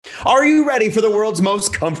Are you ready for the world's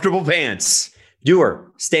most comfortable pants?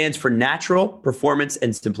 Doer stands for natural, performance,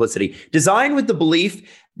 and simplicity. Designed with the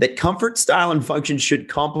belief that comfort, style, and function should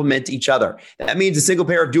complement each other. That means a single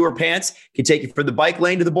pair of Doer pants can take you from the bike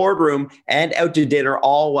lane to the boardroom and out to dinner,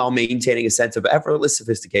 all while maintaining a sense of effortless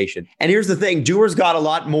sophistication. And here's the thing, Doer's got a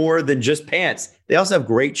lot more than just pants. They also have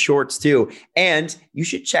great shorts too. And you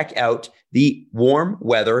should check out the warm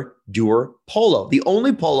weather Doer polo, the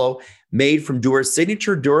only polo made from Doer's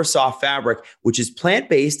signature DuraSoft fabric, which is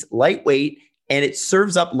plant-based, lightweight, and it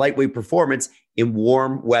serves up lightweight performance in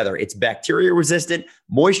warm weather. It's bacteria resistant,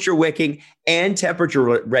 moisture wicking, and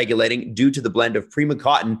temperature regulating due to the blend of Prima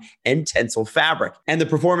cotton and Tencel fabric. And the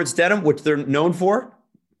performance denim, which they're known for,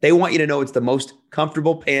 they want you to know it's the most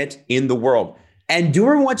comfortable pant in the world. And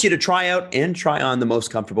Doer wants you to try out and try on the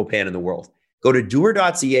most comfortable pant in the world. Go to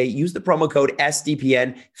doer.ca, use the promo code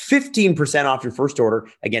SDPN, 15% off your first order.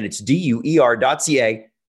 Again, it's DUER.ca,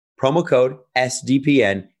 promo code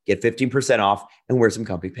SDPN. Get 15% off and wear some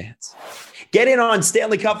comfy pants. Get in on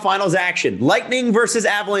Stanley Cup Finals action. Lightning versus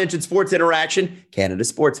Avalanche at Sports Interaction, Canada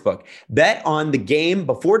Sportsbook. Bet on the game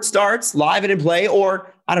before it starts, live and in play,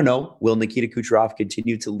 or, I don't know, will Nikita Kucherov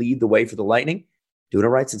continue to lead the way for the Lightning? Doing it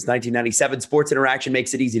right since 1997, Sports Interaction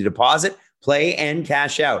makes it easy to deposit, play, and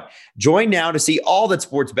cash out. Join now to see all that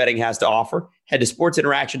sports betting has to offer. Head to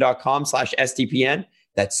sportsinteraction.com/SDPN.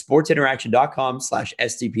 That's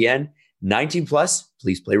sportsinteraction.com/SDPN. 19 plus,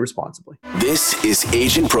 please play responsibly. This is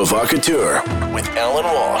Agent Provocateur with Alan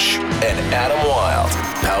Walsh and Adam Wilde,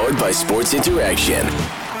 powered by Sports Interaction,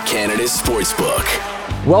 Canada's Sportsbook.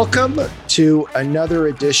 Welcome to another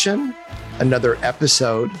edition, another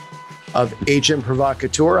episode of Agent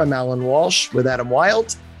Provocateur. I'm Alan Walsh with Adam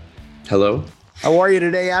Wilde. Hello. How are you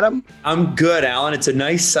today, Adam? I'm good, Alan. It's a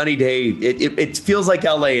nice sunny day. It feels like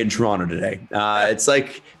LA and Toronto today. It's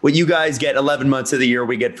like what you guys get 11 months of the year,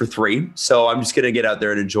 we get for 3. So I'm just going to get out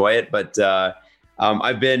there and enjoy it. But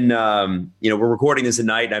I've been, we're recording this at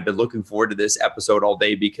night, and I've been looking forward to this episode all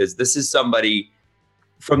day because this is somebody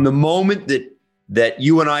from the moment that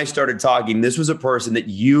you and I started talking, this was a person that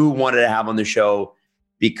you wanted to have on the show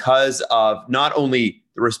because of not only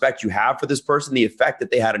the respect you have for this person, the effect that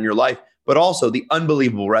they had on your life, but also the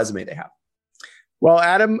unbelievable resume they have. Well,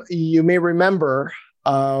 Adam, you may remember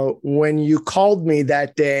when you called me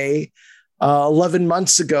that day 11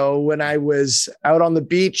 months ago when I was out on the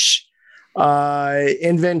beach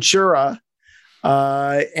in Ventura,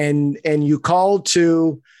 and you called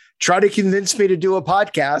to try to convince me to do a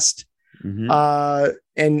podcast. Mm-hmm.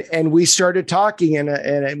 And we started talking, and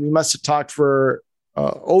we must have talked for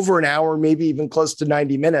over an hour, maybe even close to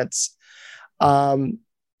 90 minutes.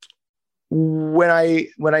 When I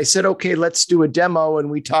said, okay, let's do a demo, and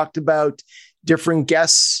we talked about different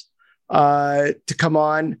guests to come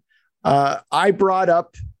on, I brought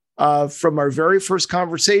up from our very first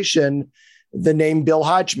conversation the name Bill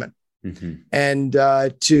Hodgman, mm-hmm. and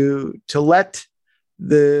to let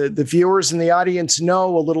the viewers and the audience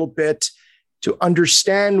know a little bit, to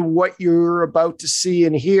understand what you're about to see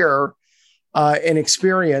and hear and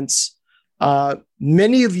experience.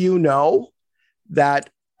 Many of you know that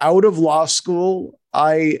out of law school,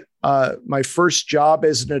 my first job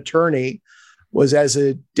as an attorney was as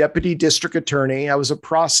a deputy district attorney. I was a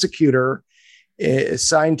prosecutor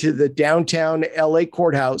assigned to the downtown LA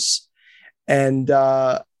courthouse. And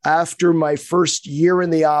after my first year in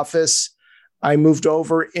the office, I moved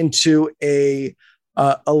over into a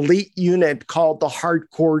elite unit called the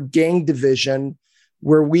Hardcore Gang Division,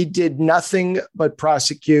 where we did nothing but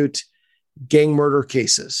prosecute gang murder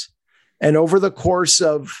cases. And over the course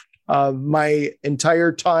of my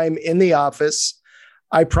entire time in the office,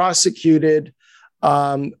 I prosecuted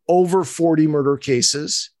over 40 murder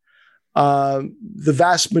cases. The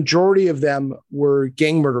vast majority of them were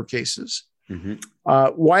gang murder cases. Mm-hmm.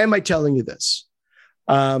 Why am I telling you this?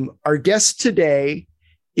 Our guest today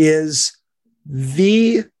is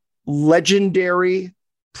the legendary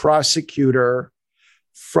prosecutor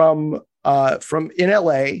from in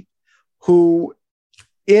LA, who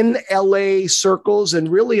in LA circles and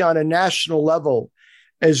really on a national level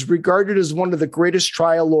is regarded as one of the greatest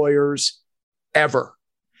trial lawyers ever.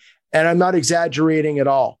 And I'm not exaggerating at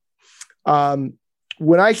all.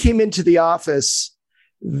 When I came into the office,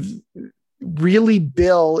 really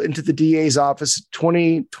Bill into the DA's office,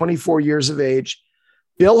 24 years of age,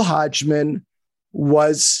 Bill Hodgman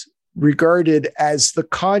was regarded as the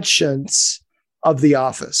conscience of the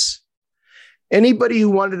office. Anybody who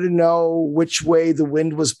wanted to know which way the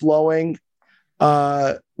wind was blowing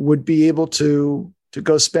would be able to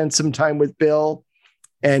go spend some time with Bill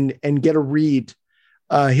and get a read.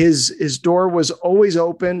 His door was always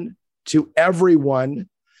open to everyone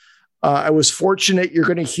I was fortunate. You're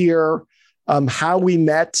going to hear how we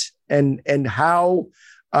met and how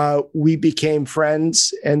we became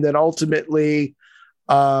friends, and then ultimately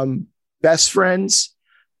best friends.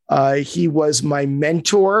 He was my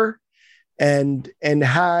mentor and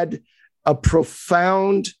had a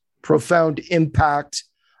profound impact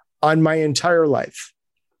on my entire life.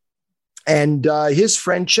 And his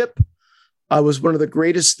friendship was one of the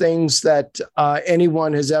greatest things that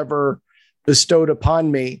anyone has ever bestowed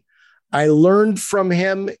upon me. I learned from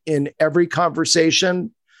him in every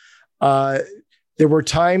conversation. There were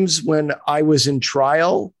times when I was in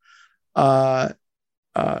trial in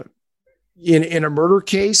a murder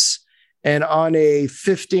case, and on a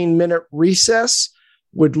 15-minute recess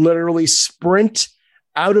would literally sprint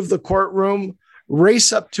out of the courtroom,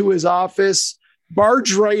 race up to his office,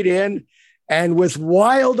 barge right in, and with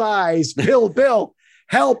wild eyes, Bill,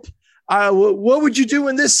 help. What would you do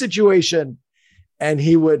in this situation? And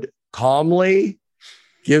he would calmly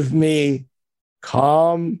give me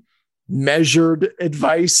calm, measured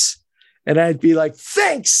advice. And I'd be like,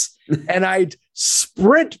 thanks. And I'd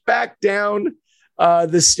sprint back down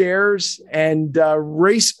the stairs and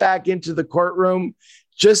race back into the courtroom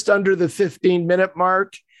just under the 15-minute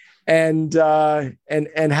mark, and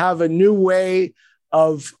have a new way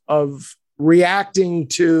of reacting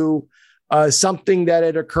to something that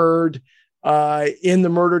had occurred in the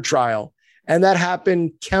murder trial. And that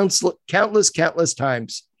happened countless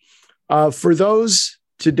times. For those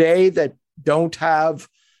today that don't have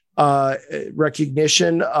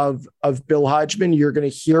recognition of Bill Hodgman, you're going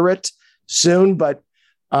to hear it soon, but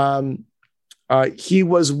he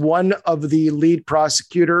was one of the lead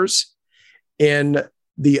prosecutors in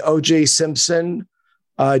the O.J. Simpson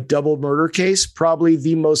double murder case, probably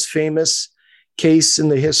the most famous case in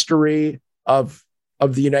the history of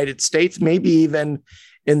the United States, maybe even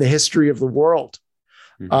in the history of the world.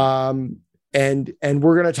 Mm-hmm. And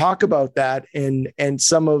we're going to talk about that and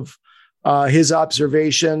some of his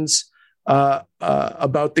observations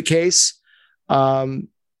about the case.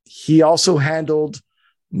 He also handled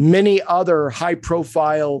many other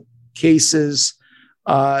high-profile cases,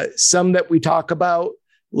 some that we talk about,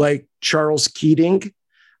 like Charles Keating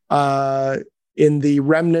in the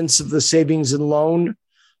remnants of the savings and loan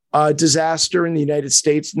disaster in the United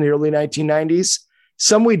States in the early 1990s.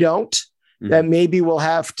 Some we don't, that maybe we'll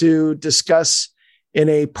have to discuss in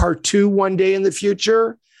a part 2 one day in the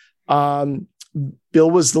future. Bill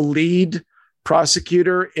was the lead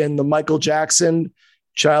prosecutor in the Michael Jackson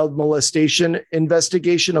child molestation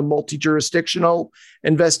investigation, a multi-jurisdictional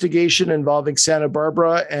investigation involving Santa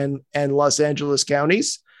Barbara and Los Angeles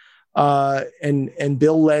counties. And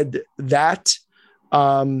Bill led that.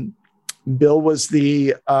 Bill was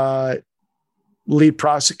the lead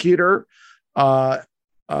prosecutor of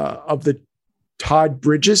the Todd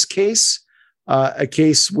Bridges case, a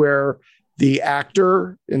case where the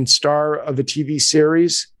actor and star of a TV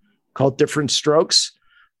series called Different Strokes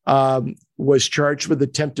was charged with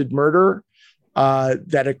attempted murder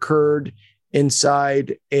that occurred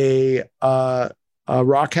inside a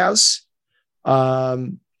rock house.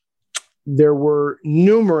 There were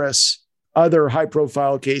numerous other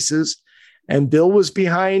high-profile cases, and Bill was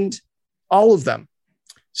behind all of them.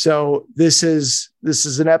 So this is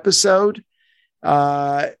an episode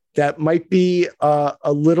that might be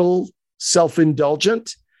a little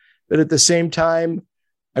self-indulgent, but at the same time,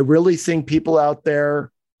 I really think people out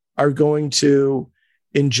there are going to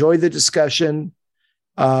enjoy the discussion,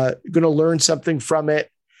 going to learn something from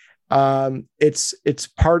it. It's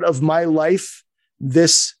part of my life,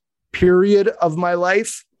 this period of my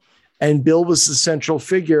life, and Bill was the central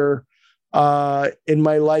figure in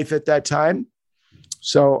my life at that time.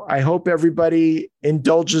 So I hope everybody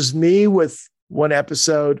indulges me with one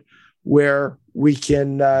episode where we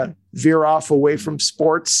can veer off away from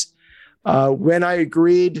sports. When I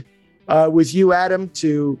agreed with you, Adam,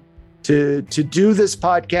 to do this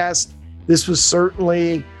podcast, this was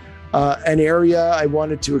certainly an area I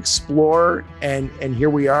wanted to explore, and here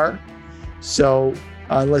we are. So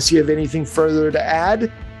unless you have anything further to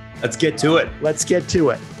add, let's get to it. Let's get to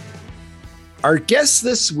it. Our guest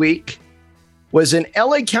this week was an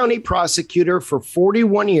LA County prosecutor for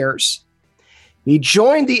 41 years. He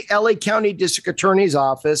joined the LA County District Attorney's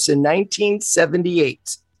Office in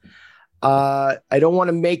 1978. I don't want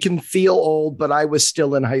to make him feel old, but I was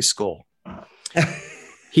still in high school.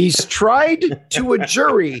 He's tried to a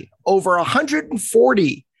jury over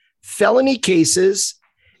 140 felony cases,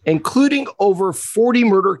 including over 40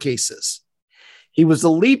 murder cases. He was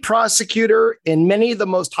the lead prosecutor in many of the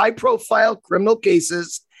most high-profile criminal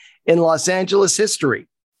cases in Los Angeles history,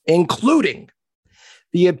 including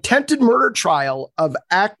the attempted murder trial of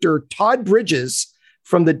actor Todd Bridges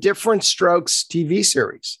from the Different Strokes TV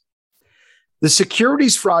series, the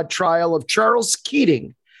securities fraud trial of Charles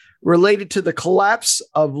Keating related to the collapse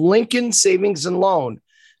of Lincoln Savings and Loan.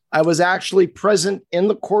 I was actually present in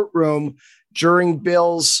the courtroom during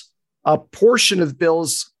a portion of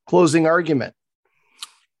Bill's closing argument.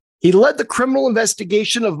 He led the criminal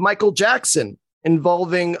investigation of Michael Jackson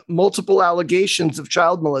involving multiple allegations of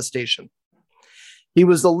child molestation. He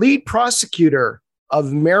was the lead prosecutor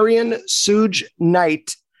of Marion Suge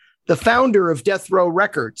Knight, the founder of Death Row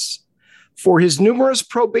Records, for his numerous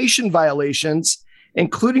probation violations,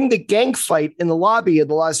 including the gang fight in the lobby of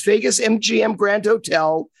the Las Vegas MGM Grand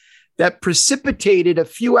Hotel that precipitated a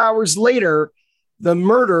few hours later the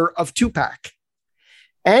murder of Tupac.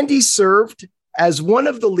 And he served as one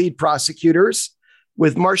of the lead prosecutors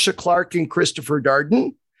with Marcia Clark and Christopher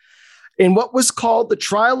Darden in what was called the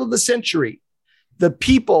trial of the century, the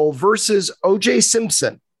People versus O.J.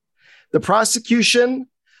 Simpson, the prosecution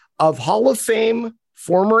of Hall of Fame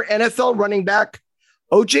former NFL running back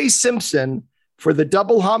O.J. Simpson for the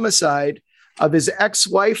double homicide of his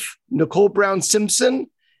ex-wife, Nicole Brown Simpson,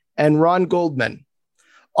 and Ron Goldman.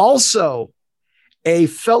 Also, a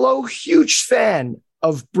fellow huge fan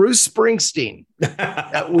of Bruce Springsteen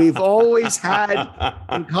that we've always had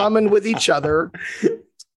in common with each other,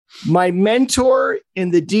 my mentor in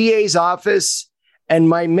the DA's office and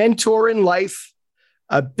my mentor in life.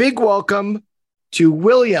 A big welcome to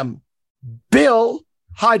William Bill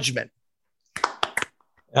Hodgman.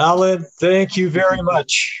 Alan, thank you very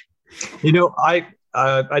much. You know, I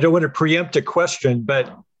don't want to preempt a question,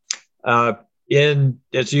 but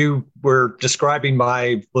as you were describing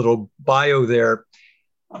my little bio there,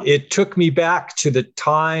 it took me back to the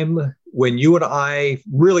time when you and I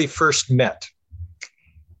really first met.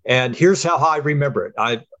 And here's how I remember it.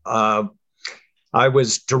 I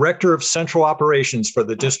was director of central operations for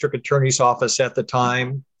the district attorney's office at the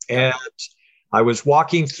time. And I was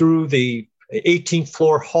walking through the 18th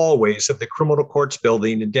floor hallways of the criminal courts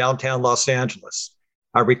building in downtown Los Angeles.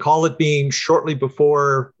 I recall it being shortly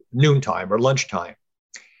before noontime or lunchtime.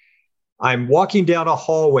 I'm walking down a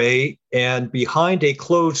hallway, and behind a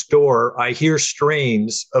closed door, I hear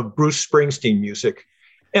strains of Bruce Springsteen music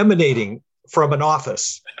emanating from an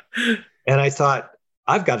office. And I thought,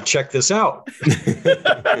 I've got to check this out.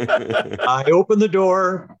 I opened the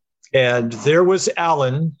door, and there was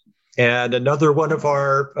Alan and another one of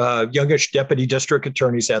our youngish deputy district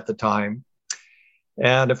attorneys at the time.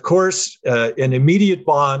 And of course, an immediate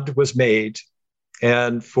bond was made.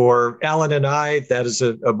 And for Alan and I, that is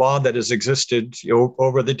a bond that has existed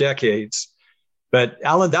over the decades. But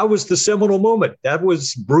Alan, that was the seminal moment. That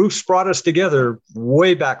was Bruce brought us together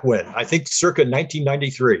way back when, I think circa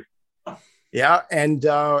 1993. Yeah,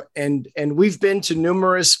 and we've been to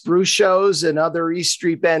numerous Bruce shows and other East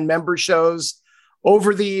Street Band member shows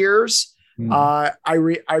over the years. I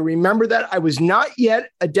remember that I was not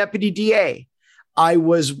yet a deputy DA. I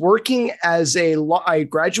was working I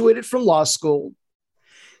graduated from law school,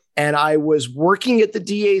 and I was working at the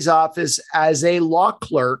DA's office as a law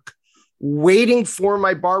clerk, waiting for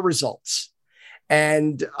my bar results.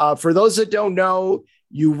 And for those that don't know,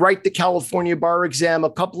 you write the California bar exam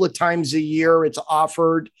a couple of times a year. It's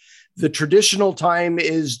offered. The traditional time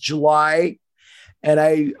is July. And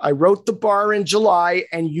I wrote the bar in July,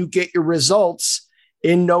 and you get your results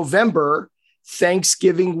in November,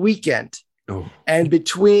 Thanksgiving weekend. Oh. And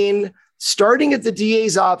between starting at the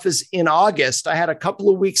DA's office in August, I had a couple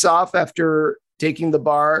of weeks off after taking the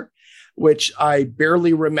bar, which I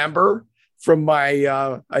barely remember from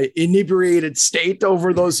my inebriated state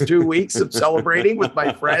over those 2 weeks of celebrating with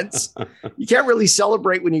my friends. You can't really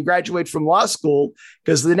celebrate when you graduate from law school,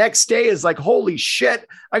 because the next day is like, holy shit,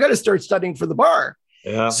 I got to start studying for the bar.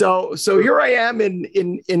 Yeah. So here I am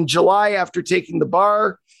in July after taking the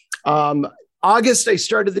bar. August, I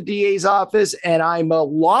started the DA's office, and I'm a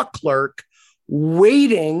law clerk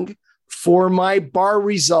waiting for my bar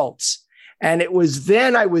results. And it was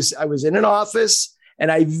then I was in an office,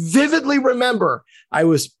 and I vividly remember I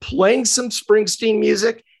was playing some Springsteen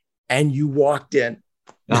music, and you walked in.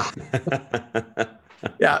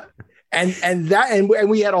 Yeah. And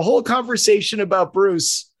we had a whole conversation about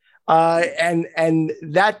Bruce. And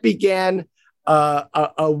that began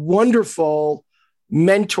a wonderful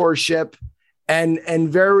mentorship and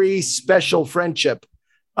very special friendship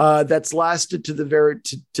that's lasted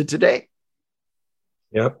to today.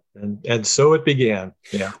 Yep. And so it began.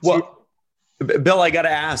 Yeah. Well, Bill, I got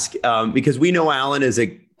to ask, because we know Alan is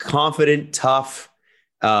a confident, tough,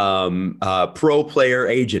 pro player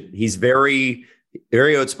agent. He's very,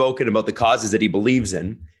 very outspoken about the causes that he believes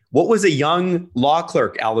in. What was a young law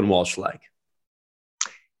clerk, Alan Walsh, like?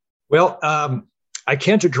 Well, I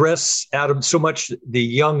can't address, Adam, so much the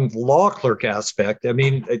young law clerk aspect. I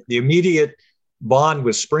mean, the immediate bond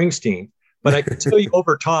with Springsteen. But I can tell you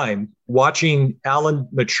over time, watching Alan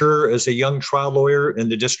mature as a young trial lawyer in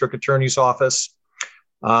the district attorney's office,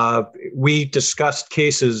 we discussed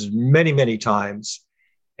cases many, many times.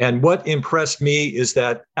 And what impressed me is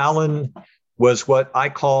that Alan was what I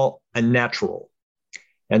call a natural.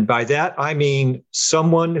 And by that, I mean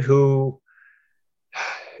someone who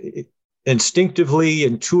instinctively,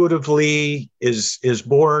 intuitively is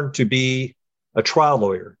born to be a trial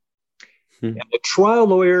lawyer. And a trial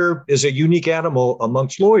lawyer is a unique animal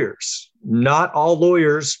amongst lawyers. Not all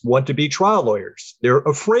lawyers want to be trial lawyers. They're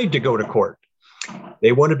afraid to go to court.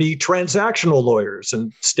 They want to be transactional lawyers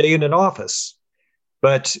and stay in an office.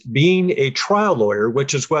 But being a trial lawyer,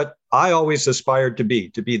 which is what I always aspired to be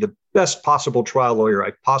the best possible trial lawyer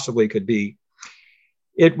I possibly could be,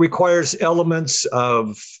 it requires elements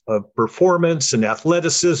of performance and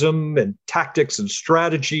athleticism and tactics and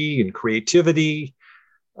strategy and creativity.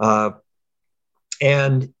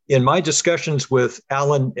 And in my discussions with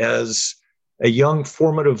Alan as a young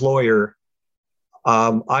formative lawyer,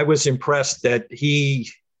 I was impressed that he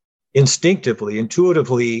instinctively,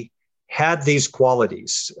 intuitively had these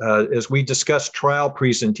qualities. As we discussed trial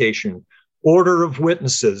presentation, order of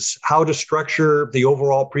witnesses, how to structure the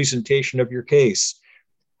overall presentation of your case,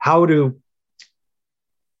 how to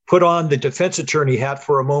put on the defense attorney hat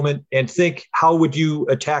for a moment and think, how would you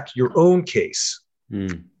attack your own case?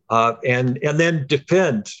 And then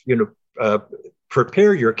defend,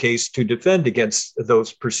 prepare your case to defend against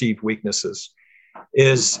those perceived weaknesses.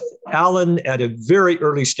 Is Alan at a very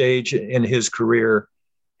early stage in his career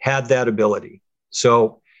had that ability.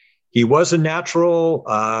 So he was a natural.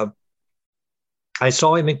 I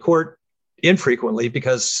saw him in court infrequently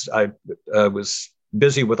because I was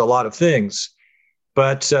busy with a lot of things.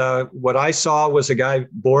 But what I saw was a guy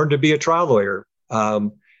born to be a trial lawyer,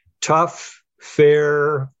 tough,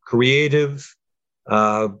 fair, creative.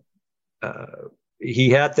 He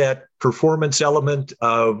had that performance element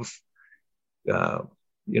of,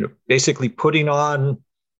 basically putting on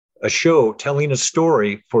a show, telling a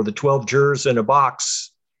story for the 12 jurors in a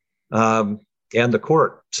box and the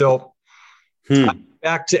court. So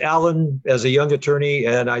back to Alan as a young attorney,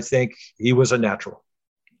 and I think he was a natural.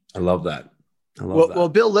 I love that. Well,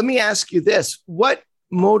 Bill, let me ask you this. What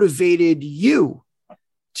motivated you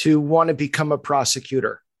to want to become a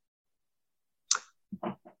prosecutor?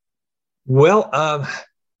 Well,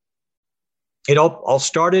 it all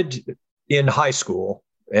started in high school,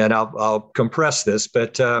 and I'll compress this,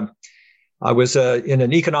 but I was in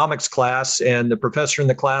an economics class, and the professor in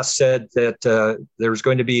the class said that there was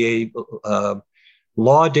going to be a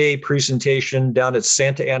law day presentation down at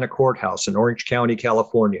Santa Ana Courthouse in Orange County,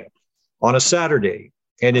 California, on a Saturday.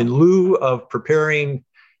 And in lieu of preparing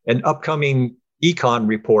an upcoming econ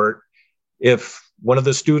report, if one of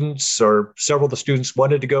the students or several of the students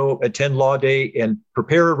wanted to go attend law day and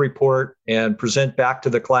prepare a report and present back to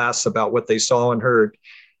the class about what they saw and heard,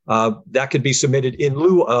 that could be submitted in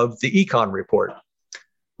lieu of the econ report.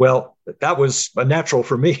 Well, that was a natural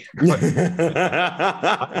for me. I'm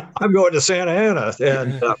going to Santa Ana.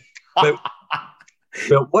 And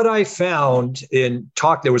but what I found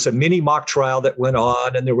there was a mini mock trial that went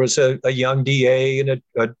on, and there was a young DA and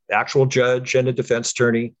an actual judge and a defense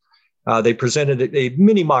attorney. They presented a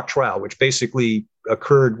mini mock trial, which basically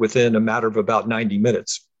occurred within a matter of about 90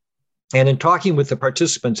 minutes. And in talking with the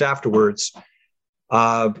participants afterwards,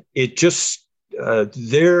 it just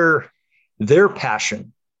their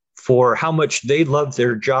passion for how much they loved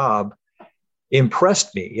their job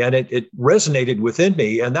impressed me, and it resonated within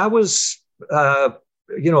me. And that was a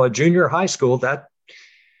junior high school. That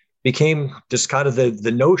became just kind of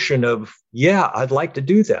the notion of, yeah, I'd like to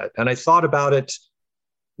do that. And I thought about it,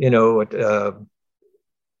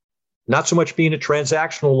 not so much being a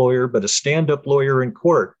transactional lawyer, but a stand-up lawyer in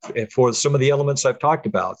court for some of the elements I've talked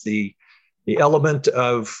about. The element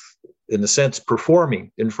of, in a sense,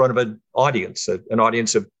 performing in front of an audience of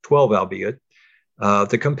 12, albeit.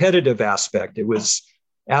 The competitive aspect, it was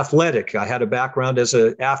athletic. I had a background as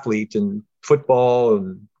an athlete in football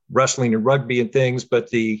and wrestling and rugby and things, but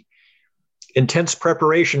the intense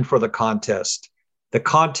preparation for the contest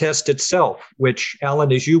itself, which,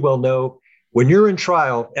 Alan, as you well know, when you're in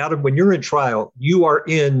trial, Adam, you are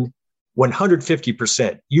in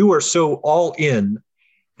 150%. You are so all in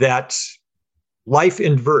that life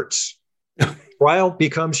inverts. Trial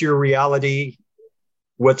becomes your reality.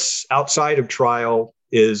 What's outside of trial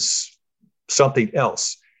is something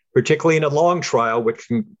else, particularly in a long trial, which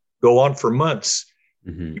can go on for months.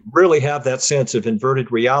 Mm-hmm. You really have that sense of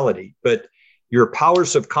inverted reality, but your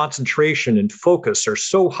powers of concentration and focus are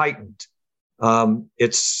so heightened.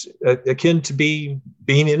 It's akin to being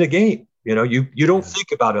in a game. You don't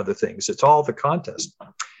think about other things. It's all the contest.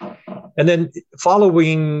 And then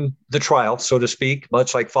following the trial, so to speak,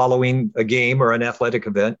 much like following a game or an athletic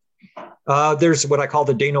event, there's what I call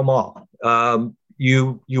the denouement.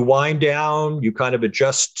 You wind down, you kind of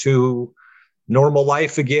adjust to normal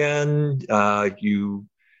life again. You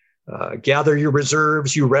gather your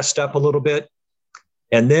reserves, you rest up a little bit,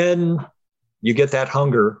 and then you get that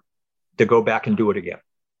hunger to go back and do it again.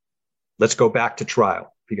 Let's go back to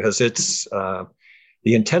trial, because it's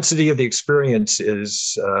the intensity of the experience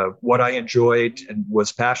is what I enjoyed and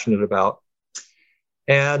was passionate about.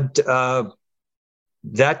 And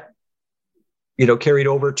that carried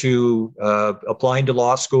over to applying to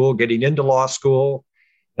law school, getting into law school.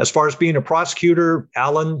 As far as being a prosecutor,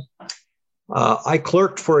 Alan, I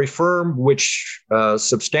clerked for a firm which a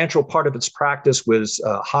substantial part of its practice was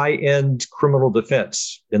high-end criminal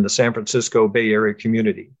defense in the San Francisco Bay Area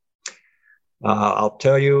community. I'll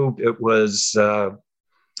tell you, it was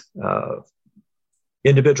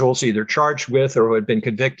individuals either charged with or who had been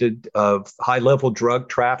convicted of high-level drug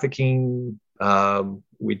trafficking.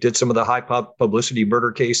 We did some of the high publicity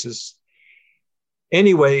murder cases.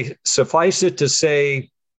 Anyway, suffice it to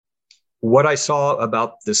say, what I saw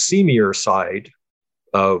about the seamier side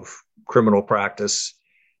of criminal practice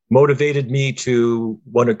motivated me to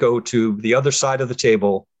want to go to the other side of the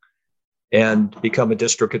table and become a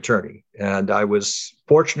district attorney. And I was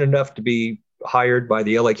fortunate enough to be hired by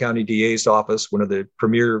the LA County DA's office, one of the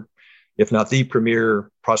premier, if not the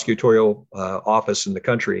premier prosecutorial office in the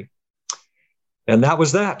country. And that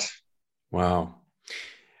was that. Wow.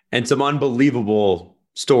 And some unbelievable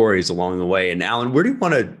stories along the way. And Alan, where do you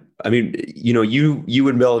want to, you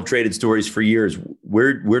and Bill have traded stories for years.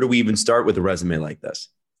 Where do we even start with a resume like this?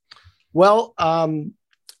 Well, I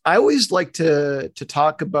always like to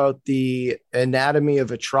talk about the anatomy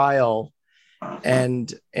of a trial,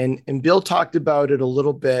 and Bill talked about it a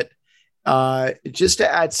little bit. Just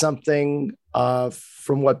to add something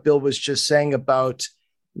from what Bill was just saying about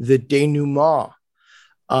the denouement.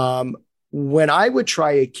 When I would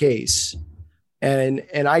try a case,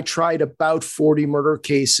 and I tried about 40 murder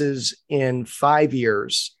cases in 5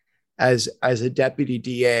 years as a deputy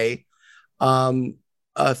DA,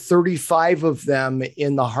 35 of them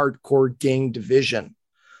in the hardcore gang division.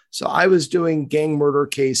 So I was doing gang murder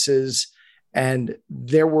cases, and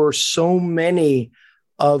there were so many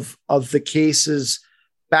of the cases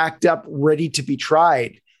backed up, ready to be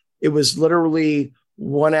tried. It was literally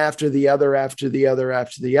one after the other, after the other,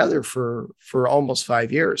 after the other for almost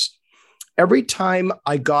 5 years. Every time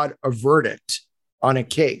I got a verdict on a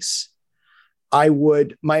case,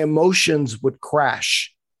 my emotions would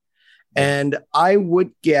crash, and I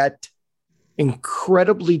would get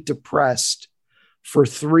incredibly depressed for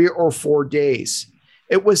 3 or 4 days.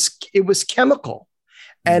 It was chemical.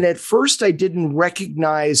 And at first I didn't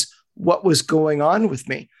recognize what was going on with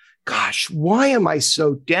me. Gosh, why am I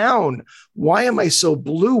so down? Why am I so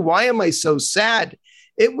blue? Why am I so sad?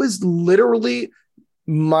 It was literally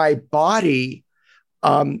my body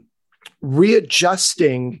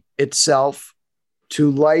readjusting itself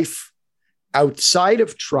to life outside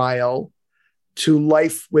of trial, to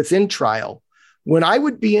life within trial. When I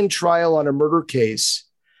would be in trial on a murder case,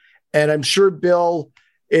 and I'm sure Bill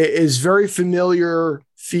is very familiar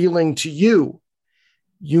feeling to you,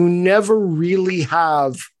 you never really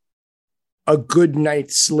have a good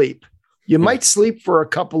night's sleep. You might sleep for a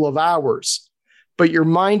couple of hours, but your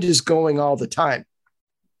mind is going all the time.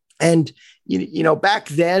 And, back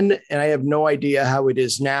then, and I have no idea how it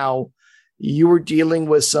is now, you were dealing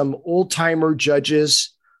with some old-timer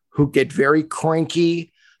judges who get very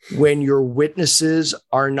cranky when your witnesses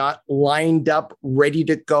are not lined up, ready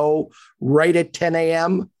to go right at 10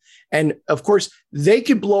 a.m. And of course, they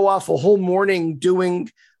could blow off a whole morning doing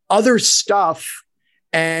other stuff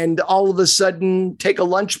and all of a sudden take a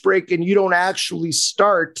lunch break and you don't actually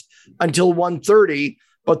start until 1:30.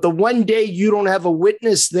 But the one day you don't have a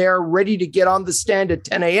witness there ready to get on the stand at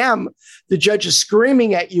 10 a.m., the judge is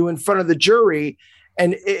screaming at you in front of the jury.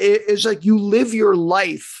 And it's like you live your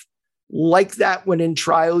life like that when in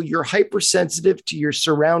trial. You're hypersensitive to your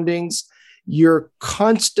surroundings. You're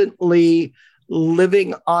constantly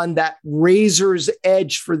living on that razor's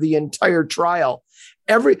edge for the entire trial.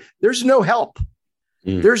 There's no help.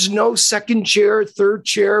 There's no second chair, third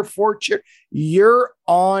chair, fourth chair. You're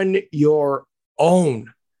on your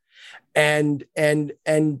own. And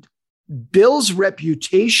Bill's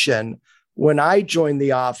reputation when I joined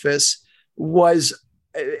the office was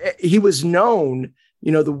he was known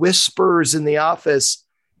the whispers in the office,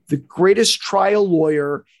 the greatest trial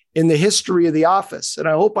lawyer in the history of the office. And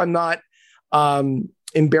I hope I'm not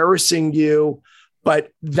embarrassing you,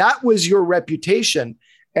 but that was your reputation.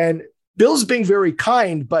 And Bill's being very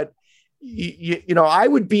kind, but I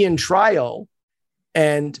would be in trial,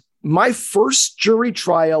 and my first jury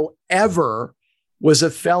trial ever was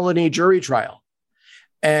a felony jury trial.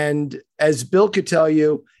 And as Bill could tell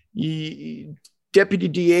you, deputy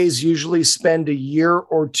DAs usually spend a year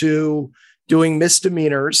or two doing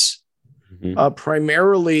misdemeanors,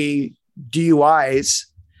 primarily DUIs,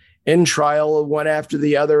 in trial, one after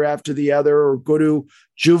the other, or go to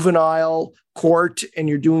juvenile court and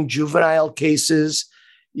you're doing juvenile cases.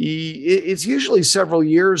 It's usually several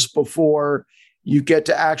years before you get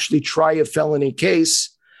to actually try a felony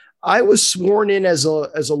case. I was sworn in as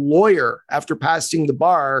a lawyer after passing the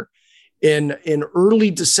bar in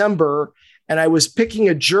early December, and I was picking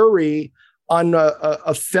a jury on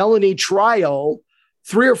a felony trial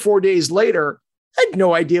 3 or 4 days later. I had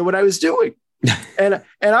no idea what I was doing. and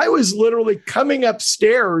I was literally coming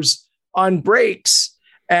upstairs on breaks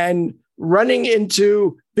and running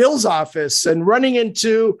into Bill's office and running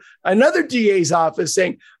into another DA's office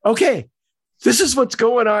saying, okay, this is what's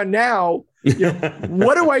going on now.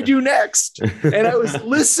 What do I do next? And I was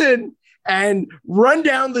listen and run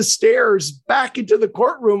down the stairs back into the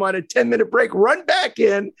courtroom on a 10-minute break, run back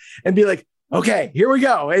in and be like, okay, here we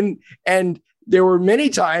go. And there were many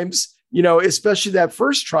times, especially that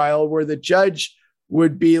first trial where the judge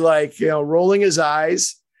would be like, rolling his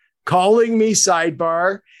eyes, calling me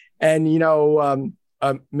sidebar. And,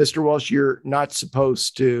 Mr. Walsh, you're not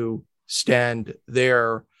supposed to stand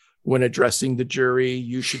there when addressing the jury.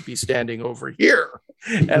 You should be standing over here.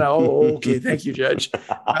 And okay, thank you, Judge.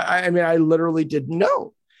 I literally didn't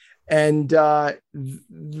know. And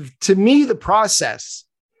to me,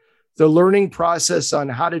 the learning process on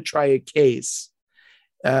how to try a case,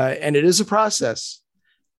 and it is a process,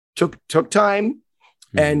 took time,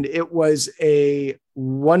 and it was a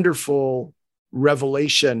wonderful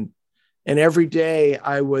revelation. And every day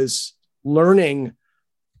I was learning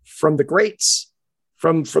from the greats,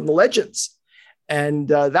 from the legends. And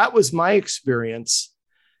that was my experience.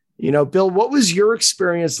 Bill, what was your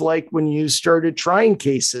experience like when you started trying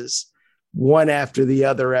cases one after the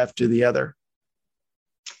other?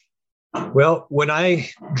 Well, when I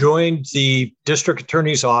joined the district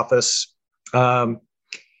attorney's office,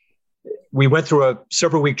 we went through a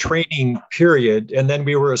several-week training period, and then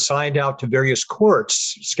we were assigned out to various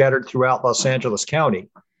courts scattered throughout Los Angeles County.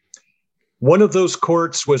 One of those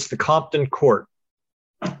courts was the Compton Court.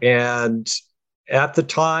 And at the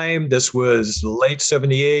time, this was late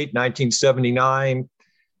 78, 1979,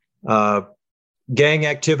 gang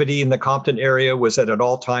activity in the Compton area was at an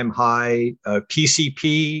all-time high.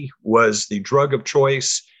 PCP was the drug of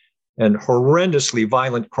choice, and horrendously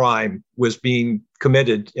violent crime was being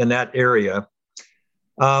committed in that area.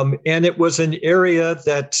 And it was an area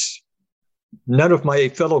that none of my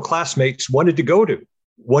fellow classmates wanted to go to,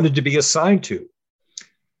 wanted to be assigned to.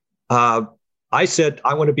 I said,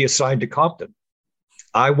 I want to be assigned to Compton.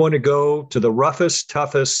 I want to go to the roughest,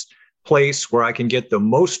 toughest place where I can get the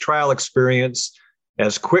most trial experience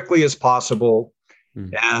as quickly as possible.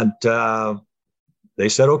 And they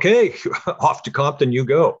said, okay, off to Compton you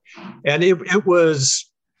go. And it was,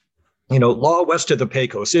 law west of the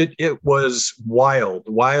Pecos. It was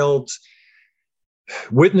wild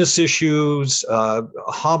witness issues.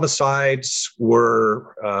 Homicides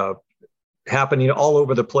were happening all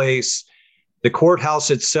over the place. The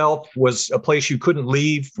courthouse itself was a place you couldn't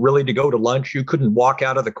leave really to go to lunch. You couldn't walk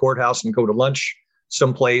out of the courthouse and go to lunch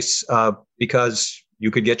someplace because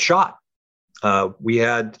you could get shot. We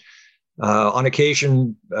had, on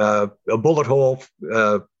occasion, a bullet hole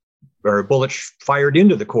or a bullet fired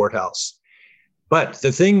into the courthouse. But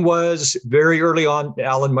the thing was, very early on,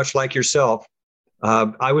 Alan, much like yourself,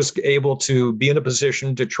 I was able to be in a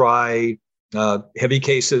position to try heavy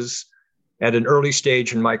cases at an early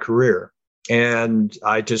stage in my career. And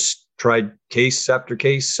I just tried case after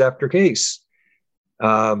case after case.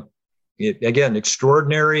 Again,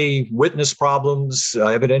 extraordinary witness problems,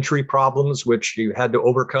 evidentiary problems, which you had to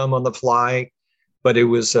overcome on the fly. But it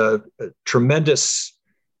was a tremendous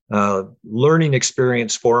learning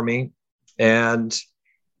experience for me. And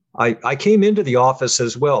I came into the office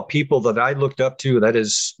as well. People that I looked up to, that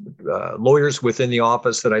is, lawyers within the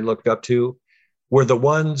office that I looked up to, were the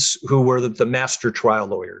ones who were the master trial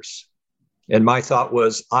lawyers. And my thought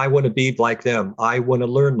was, I want to be like them. I want to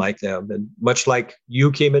learn like them. And much like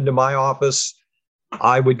you came into my office,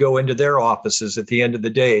 I would go into their offices at the end of the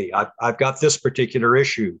day. I've got this particular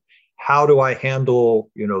issue. how do I handle,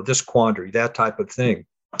 this quandary, that type of thing.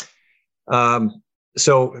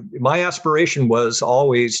 So my aspiration was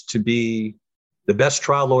always to be the best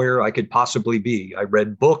trial lawyer I could possibly be. I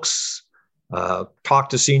read books, talked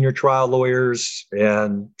to senior trial lawyers,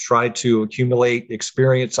 and tried to accumulate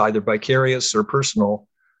experience, either vicarious or personal,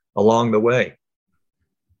 along the way.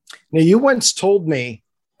 Now, you once told me,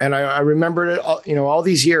 and I remember it, all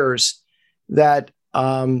these years, that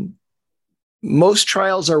most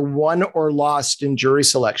trials are won or lost in jury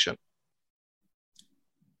selection.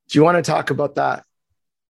 Do you want to talk about that?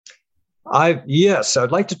 Yes,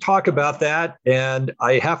 I'd like to talk about that, and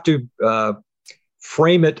I have to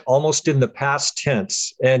frame it almost in the past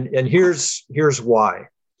tense. And here's why.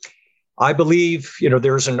 I believe,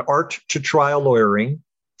 there's an art to trial lawyering,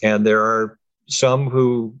 and there are some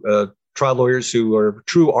trial lawyers who are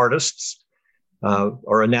true artists,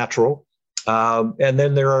 or a natural. And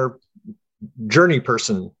then there are journey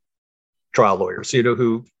person trial lawyers,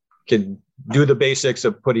 who can do the basics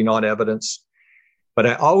of putting on evidence. But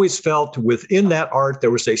I always felt within that art, there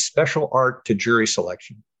was a special art to jury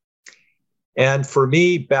selection. And for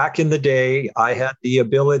me, back in the day, I had the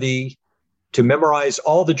ability to memorize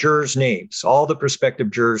all the jurors' names, all the prospective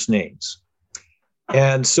jurors' names.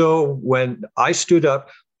 And so when I stood up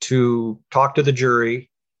to talk to the jury,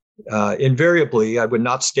 invariably, I would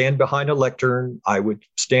not stand behind a lectern. I would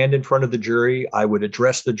stand in front of the jury. I would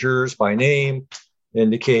address the jurors by name,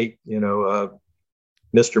 indicate,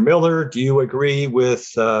 Mr. Miller, do you agree with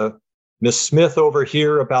Ms. Smith over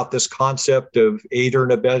here about this concept of aider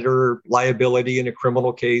and abettor liability in a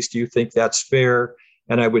criminal case? Do you think that's fair?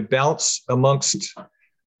 And I would bounce amongst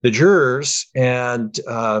the jurors and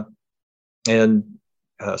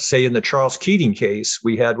say in the Charles Keating case,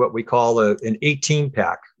 we had what we call an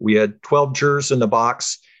 18-pack. We had 12 jurors in the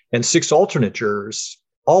box and 6 alternate jurors,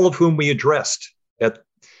 all of whom we addressed at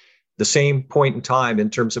the same point in time in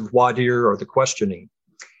terms of voir dire or the questioning.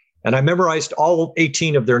 And I memorized all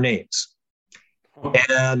 18 of their names.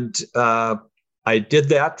 And I did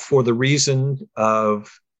that for the reason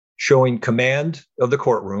of showing command of the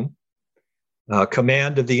courtroom,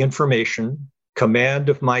 command of the information, command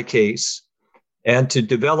of my case, and to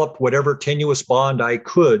develop whatever tenuous bond I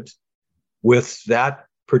could with that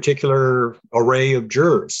particular array of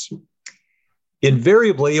jurors.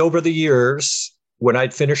 Invariably, over the years, when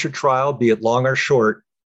I'd finish a trial, be it long or short,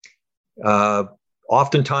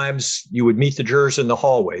 oftentimes you would meet the jurors in the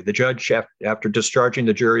hallway. The judge, after discharging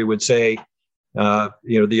the jury, would say,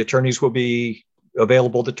 the attorneys will be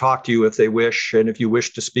available to talk to you if they wish, and if you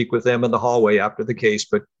wish to speak with them in the hallway after the case,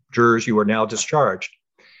 but jurors, you are now discharged.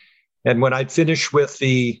 And when I'd finish with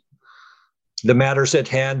the matters at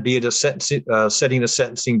hand, be it setting a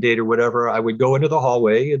sentencing date or whatever, I would go into the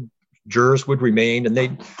hallway and jurors would remain, and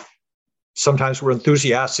they sometimes were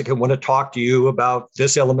enthusiastic and want to talk to you about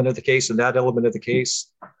this element of the case and that element of the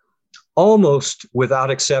case. Almost without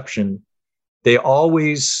exception, they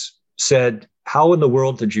always said, how in the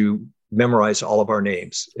world did you memorize all of our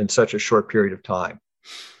names in such a short period of time?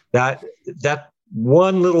 That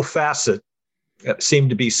one little facet seemed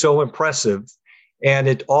to be so impressive, and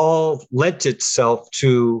it all lent itself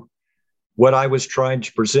to what I was trying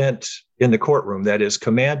to present in the courtroom. That is,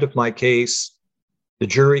 command of my case. The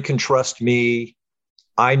jury can trust me.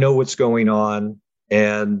 I know what's going on,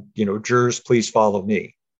 and jurors, please follow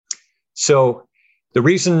me. So the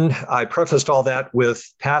reason I prefaced all that with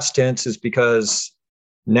past tense is because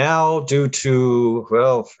now, due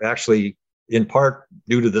to, actually in part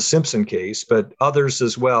due to the Simpson case, but others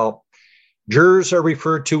as well, jurors are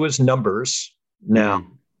referred to as numbers now.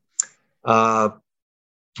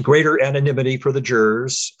 Greater anonymity for the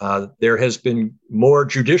jurors. There has been more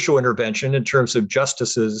judicial intervention in terms of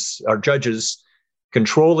judges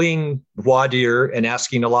controlling voir dire and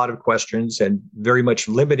asking a lot of questions, and very much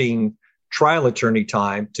limiting trial attorney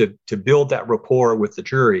time to build that rapport with the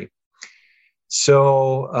jury.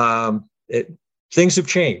 So things have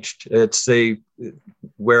changed. It's an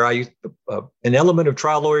element of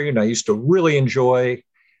trial lawyering I used to really enjoy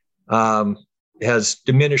has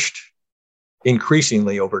diminished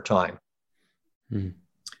increasingly over time.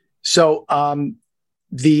 So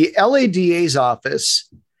the LADA's office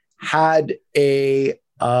had a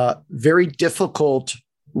very difficult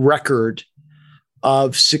record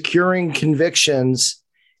of securing convictions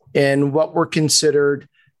in what were considered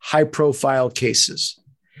high-profile cases.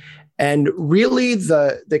 And really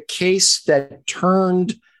the case that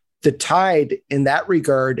turned the tide in that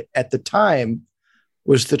regard at the time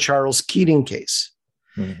was the Charles Keating case.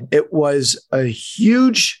 Mm-hmm. It was a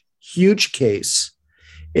huge, huge case.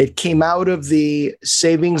 It came out of the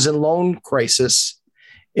savings and loan crisis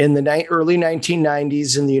in the early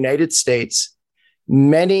 1990s in the United States,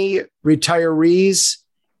 many retirees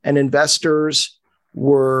and investors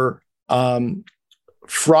were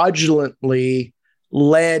fraudulently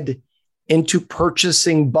led into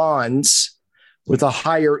purchasing bonds with a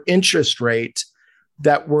higher interest rate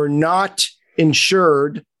that were not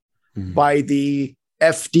insured by the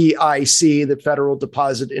FDIC, the Federal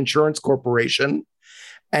Deposit Insurance Corporation.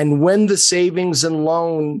 And when the savings and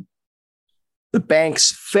loan, the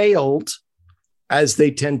banks failed, as they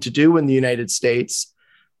tend to do in the United States,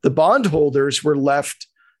 the bondholders were left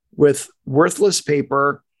with worthless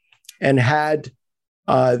paper and had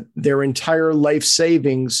their entire life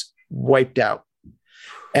savings wiped out.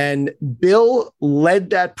 And Bill led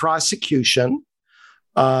that prosecution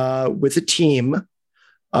with a team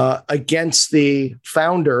against the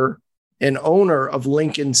founder and owner of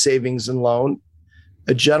Lincoln Savings and Loan,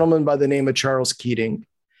 a gentleman by the name of Charles Keating.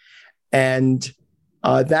 And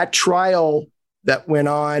that trial that went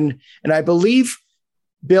on, and I believe,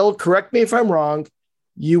 Bill, correct me if I'm wrong,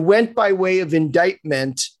 you went by way of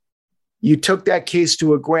indictment. You took that case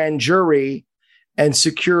to a grand jury and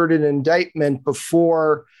secured an indictment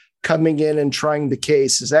before coming in and trying the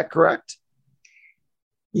case. Is that correct?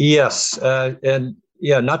 Yes. And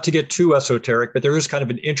yeah, not to get too esoteric, but there is kind of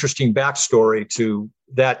an interesting backstory to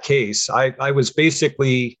that case. I was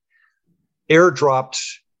basically airdropped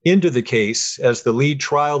into the case as the lead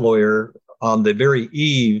trial lawyer on the very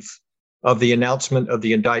eve of the announcement of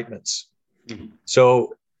the indictments. Mm-hmm.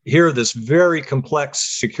 So here, this very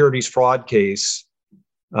complex securities fraud case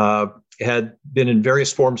had been in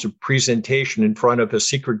various forms of presentation in front of a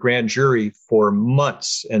secret grand jury for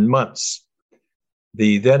months and months.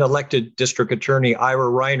 The then elected district attorney, Ira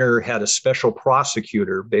Reiner, had a special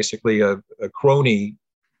prosecutor, basically a crony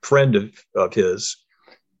friend of his,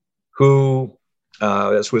 who,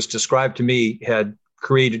 as was described to me, had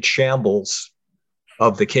created shambles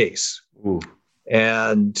of the case. Ooh.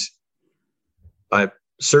 And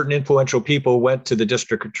certain influential people went to the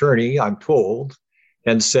district attorney, I'm told,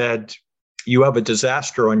 and said, "You have a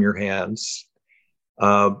disaster on your hands.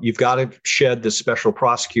 You've got to shed this special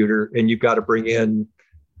prosecutor, and you've got to bring in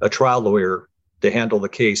a trial lawyer to handle the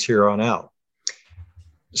case here on out."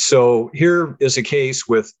 So here is a case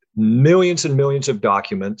with millions and millions of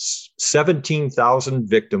documents, 17,000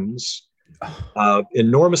 victims,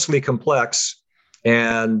 enormously complex.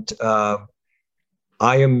 And I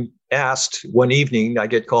am asked one evening, I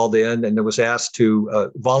get called in and I was asked to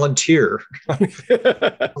volunteer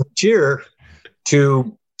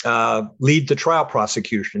to lead the trial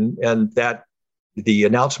prosecution, and that the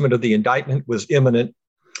announcement of the indictment was imminent.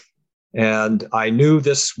 And I knew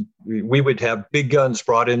we would have big guns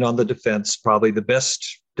brought in on the defense, probably the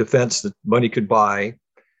best defense that money could buy.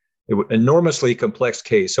 It was an enormously complex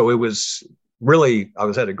case. So it was really, I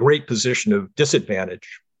was at a great position of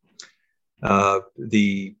disadvantage.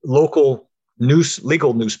 The local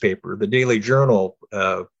legal newspaper, the Daily Journal,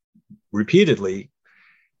 repeatedly,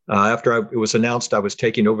 after it was announced I was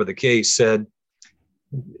taking over the case, said,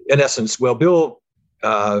 in essence, well, Bill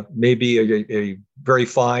may be a very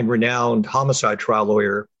fine, renowned homicide trial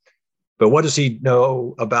lawyer, but what does he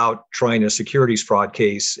know about trying a securities fraud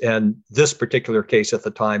case? And this particular case at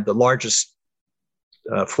the time, the largest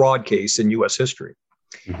fraud case in U.S. history.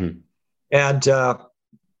 Mm-hmm. And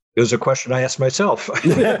it was a question I asked myself. Just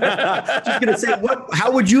going to say,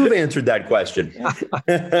 how would you have answered that question?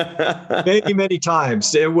 Many, many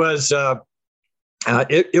times. It was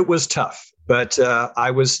tough, but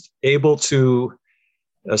I was able to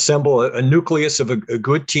assemble a nucleus of a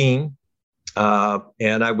good team.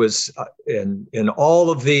 And I was in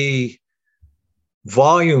all of the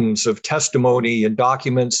volumes of testimony and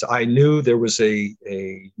documents, I knew there was a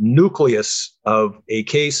nucleus of a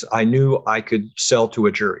case I knew I could sell to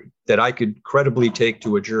a jury, that I could credibly take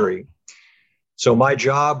to a jury. So my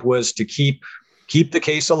job was to keep the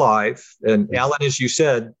case alive. And Alan, as you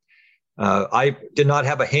said, I did not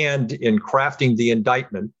have a hand in crafting the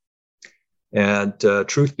indictment. And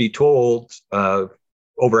truth be told,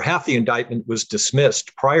 over half the indictment was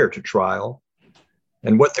dismissed prior to trial.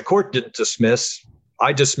 And what the court didn't dismiss,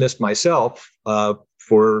 I dismissed myself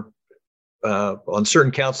for on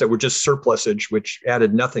certain counts that were just surplusage, which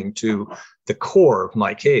added nothing to the core of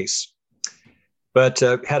my case. But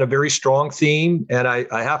had a very strong theme. And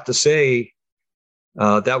I have to say,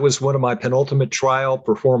 that was one of my penultimate trial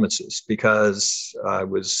performances, because I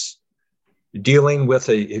was dealing with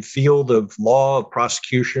a field of law, of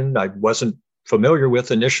prosecution I wasn't familiar with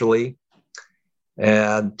initially.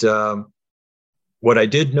 And what I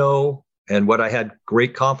did know and what I had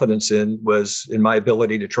great confidence in was in my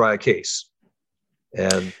ability to try a case.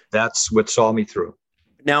 And that's what saw me through.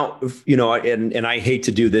 Now, and I hate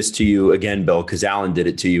to do this to you again, Bill, because Alan did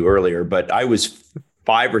it to you earlier, but I was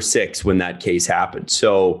 5 or 6 when that case happened.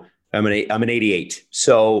 So I'm an 88.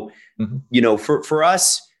 So, for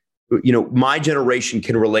us, my generation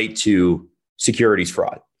can relate to securities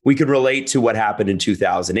fraud. We can relate to what happened in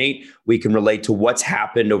 2008. We can relate to what's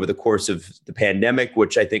happened over the course of the pandemic,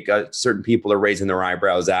 which I think certain people are raising their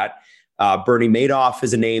eyebrows at. Bernie Madoff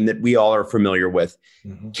is a name that we all are familiar with.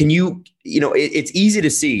 Mm-hmm. Can you, it's easy to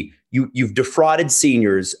see you've defrauded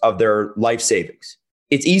seniors of their life savings.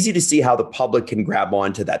 It's easy to see how the public can grab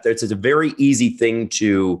onto that. It's a very easy thing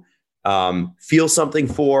to feel something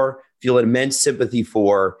for, feel immense sympathy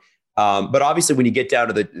for. But obviously, when you get down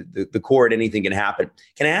to the core, anything can happen.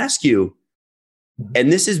 Can I ask you?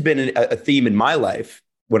 And this has been a theme in my life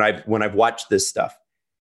when I've watched this stuff.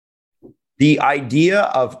 The idea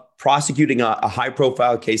of prosecuting a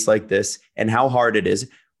high-profile case like this and how hard it is.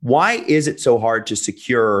 Why is it so hard to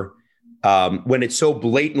secure when it's so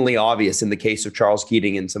blatantly obvious in the case of Charles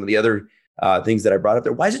Keating and some of the other things that I brought up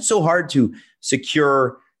there? Why is it so hard to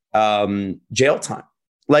secure jail time?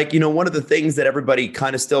 Like, one of the things that everybody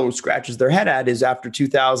kind of still scratches their head at is after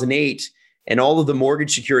 2008 and all of the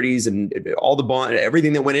mortgage securities and all the bond,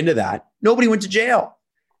 everything that went into that, nobody went to jail.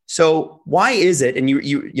 So why is it? And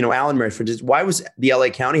Alan referenced, why was the LA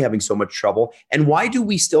County having so much trouble? And why do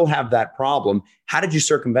we still have that problem? How did you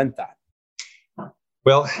circumvent that?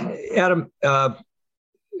 Well, Adam,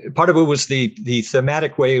 part of it was the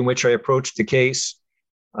thematic way in which I approached the case.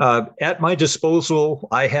 At my disposal,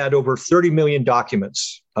 I had over 30 million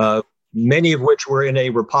documents, many of which were in a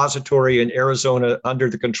repository in Arizona under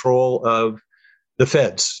the control of the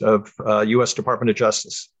feds, of U.S. Department of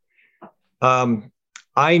Justice.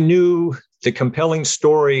 I knew the compelling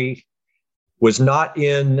story was not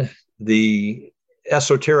in the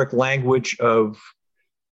esoteric language of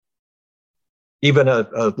even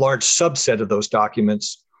a large subset of those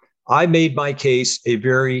documents. I made my case a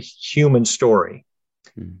very human story.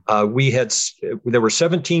 There were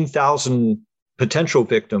 17,000 potential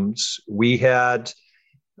victims. We had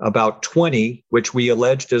about 20, which we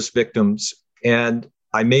alleged as victims. And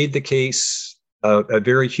I made the case a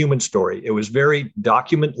very human story. It was very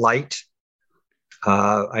document light.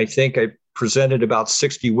 I think I presented about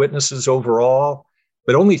 60 witnesses overall,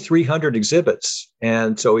 but only 300 exhibits.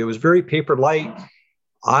 And so it was very paper light.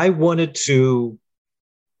 I wanted to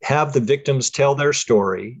have the victims tell their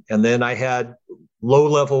story. And then I had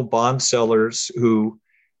low-level bond sellers who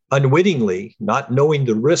unwittingly, not knowing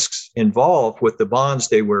the risks involved with the bonds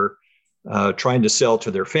they were trying to sell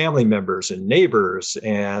to their family members and neighbors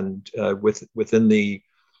and within the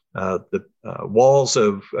walls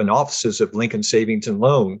of and offices of Lincoln Savings and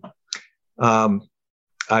Loan.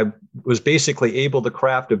 I was basically able to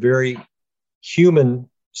craft a very human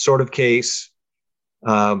sort of case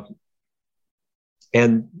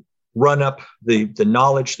and run up the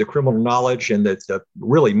knowledge, the criminal knowledge, and the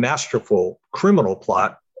really masterful criminal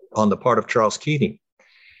plot on the part of Charles Keating.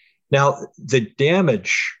 Now, the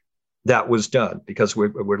damage that was done, because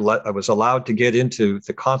I was allowed to get into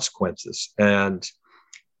the consequences, and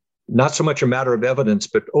not so much a matter of evidence,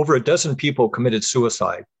 but over a dozen people committed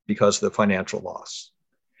suicide because of the financial loss.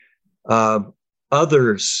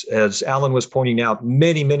 Others, as Alan was pointing out,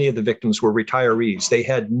 many of the victims were retirees. They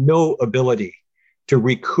had no ability to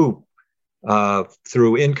recoup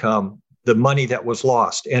through income the money that was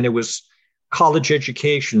lost. And it was college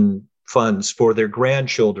education funds for their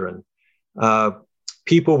grandchildren.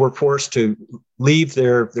 People were forced to leave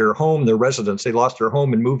their home, their residence. They lost their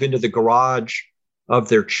home and move into the garage of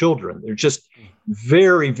their children. They're just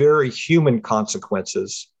very, very human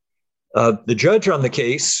consequences. The judge on the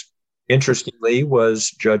case, interestingly, was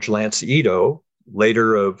Judge Lance Ito,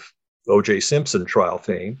 later of O.J. Simpson trial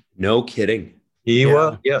fame. No kidding.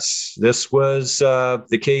 Yes, this was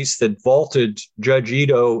the case that vaulted Judge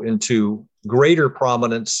Ito into greater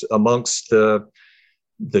prominence amongst the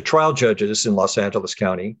trial judges in Los Angeles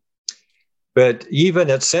County. But even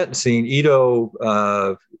at sentencing,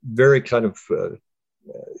 Ito very kind of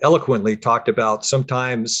eloquently talked about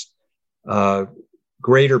sometimes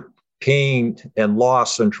greater pain and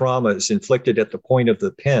loss and trauma is inflicted at the point of the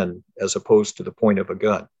pen as opposed to the point of a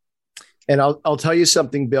gun. And I'll tell you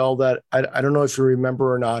something, Bill, that I don't know if you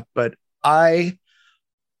remember or not, but I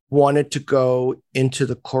wanted to go into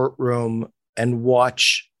the courtroom and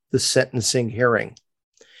watch the sentencing hearing.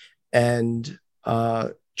 And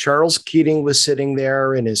Charles Keating was sitting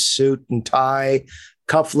there in his suit and tie,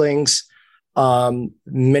 cufflinks,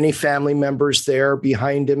 many family members there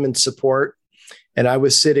behind him in support. And I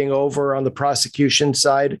was sitting over on the prosecution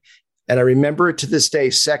side. And I remember it to this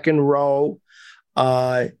day, second row.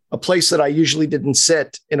 a place that I usually didn't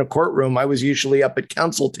sit in a courtroom. I was usually up at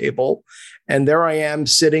counsel table. And there I am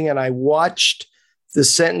sitting, and I watched the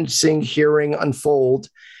sentencing hearing unfold.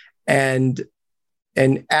 And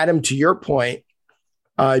Adam, to your point,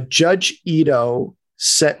 Judge Ito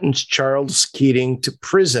sentenced Charles Keating to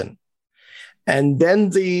prison. And then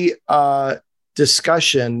the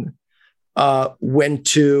discussion went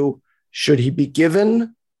to, should he be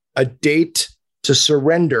given a date to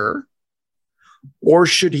surrender, or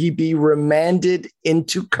should he be remanded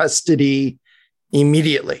into custody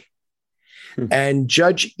immediately? And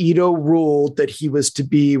Judge Ito ruled that he was to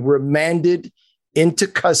be remanded into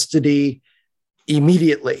custody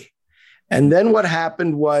immediately. And then what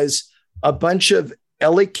happened was a bunch of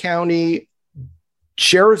LA County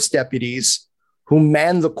sheriff's deputies who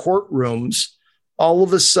manned the courtrooms all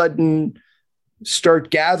of a sudden start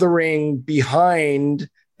gathering behind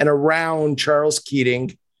and around Charles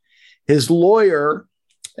Keating. His lawyer,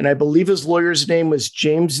 and I believe his lawyer's name was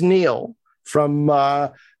James Neal from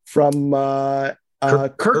Kirkland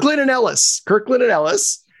and Ellis. Kirkland and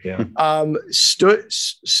Ellis,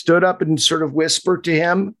 stood up and sort of whispered to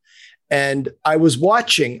him. And I was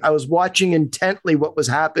watching intently what was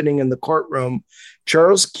happening in the courtroom.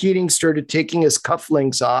 Charles Keating started taking his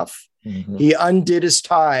cufflinks off. Mm-hmm. He undid his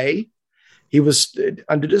tie.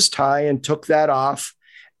 Undid his tie and took that off.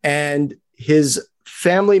 And his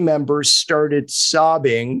family members started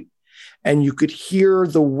sobbing, and you could hear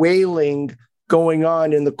the wailing going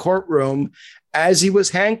on in the courtroom as he was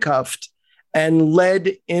handcuffed and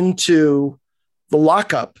led into the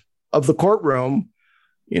lockup of the courtroom.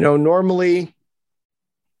 You know, normally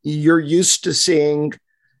you're used to seeing,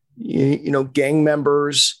 gang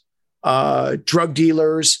members, drug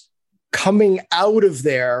dealers coming out of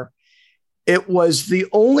there. It was the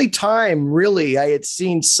only time really I had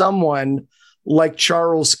seen someone like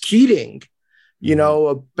Charles Keating,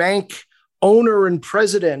 a bank owner and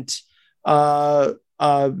president,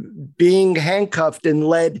 being handcuffed and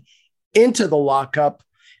led into the lockup.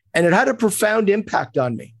 And it had a profound impact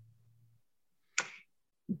on me.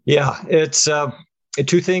 Yeah, it's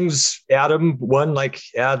two things, Adam. One, like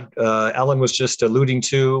Alan was just alluding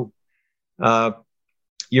to,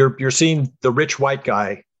 you're seeing the rich white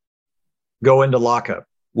guy go into lockup.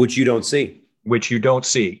 Which you don't see.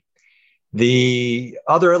 The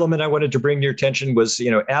other element I wanted to bring to your attention was,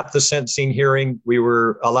 at the sentencing hearing, we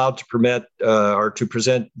were allowed to permit or to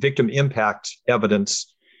present victim impact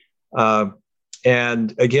evidence.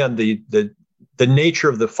 And again, the nature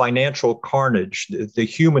of the financial carnage, the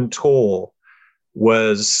human toll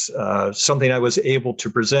was something I was able to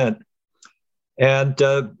present. And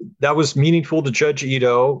that was meaningful to Judge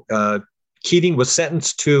Ito. Keating was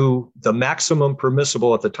sentenced to the maximum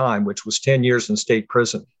permissible at the time, which was 10 years in state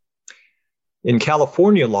prison. In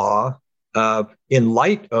California law, in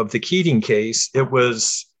light of the Keating case, it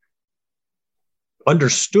was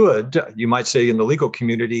understood, you might say in the legal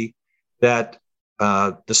community, that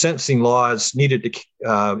the sentencing laws needed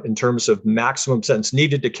to, in terms of maximum sentence,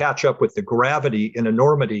 needed to catch up with the gravity and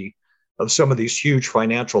enormity of some of these huge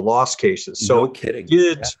financial loss cases. So no kidding. It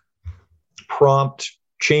did prompt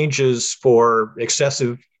changes for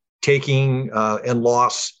excessive taking and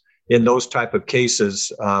loss in those type of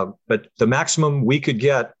cases. But the maximum we could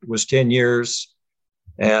get was 10 years,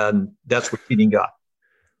 and that's what Keating got.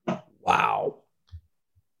 Wow.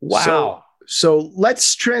 So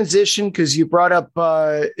let's transition, because you brought up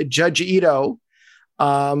Judge Ito.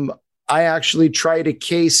 I actually tried a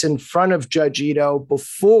case in front of Judge Ito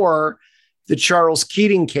before the Charles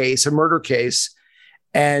Keating case, a murder case.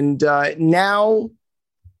 And now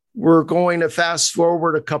we're going to fast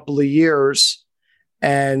forward a couple of years,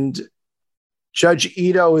 and Judge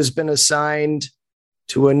Ito has been assigned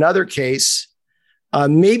to another case,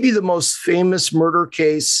 maybe the most famous murder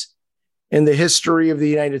case in the history of the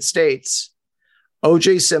United States,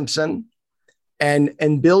 O.J. Simpson.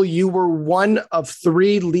 And Bill, you were one of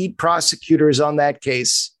 3 lead prosecutors on that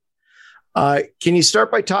case. Can you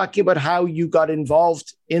start by talking about how you got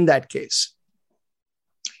involved in that case?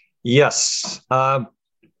 Yes.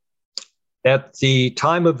 At the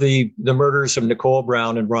time of the murders of Nicole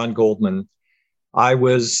Brown and Ron Goldman, I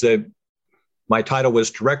was, my title was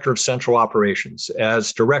Director of Central Operations.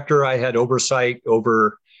 As director, I had oversight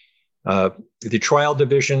over the trial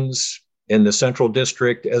divisions in the Central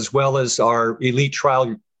District, as well as our elite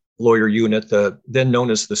trial lawyer unit, then known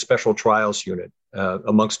as the Special Trials Unit,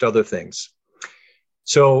 amongst other things.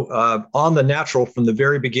 So on the natural, from the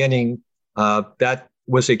very beginning, that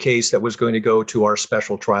was a case that was going to go to our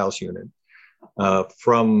Special Trials Unit.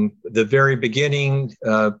 From the very beginning,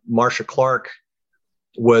 Marcia Clark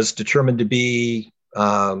was determined to be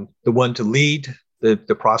the one to lead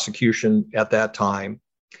the prosecution at that time.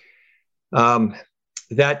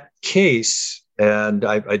 That case, and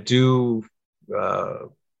I do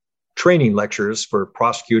training lectures for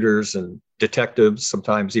prosecutors and detectives,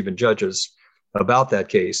 sometimes even judges, about that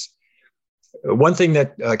case. One thing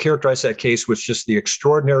that characterized that case was just the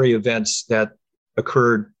extraordinary events that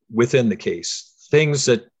occurred within the case, things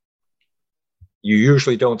that you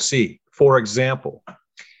usually don't see. For example,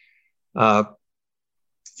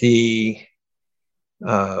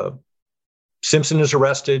 Simpson is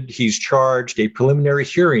arrested. He's charged. A preliminary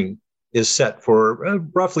hearing is set for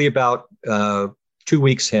roughly about 2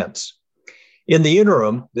 weeks hence. In the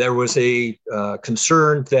interim, there was a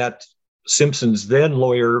concern that Simpson's then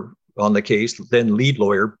lawyer on the case, then lead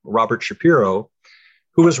lawyer, Robert Shapiro,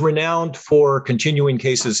 who was renowned for continuing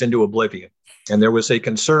cases into oblivion. And there was a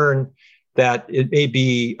concern that it may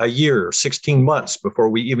be a year, 16 months before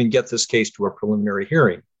we even get this case to a preliminary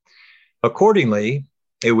hearing. Accordingly,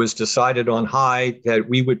 it was decided on high that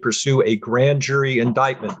we would pursue a grand jury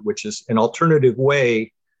indictment, which is an alternative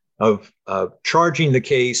way of charging the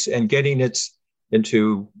case and getting it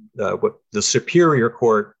into what the superior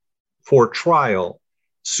court for trial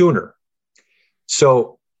sooner.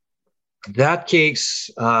 So that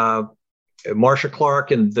case, Marcia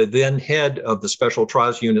Clark and the then head of the Special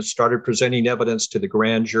Trials Unit started presenting evidence to the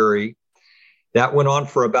grand jury. That went on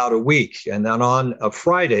for about a week. And then on a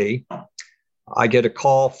Friday, I get a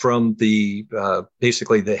call from the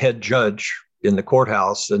basically the head judge in the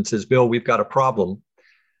courthouse and says, Bill, we've got a problem.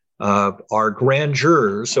 Our grand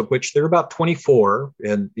jurors, of which there are about 24,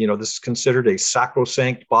 and this is considered a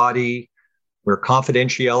sacrosanct body where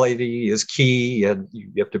confidentiality is key, and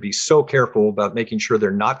you have to be so careful about making sure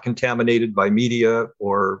they're not contaminated by media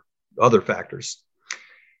or other factors.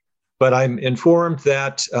 But I'm informed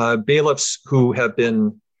that bailiffs who have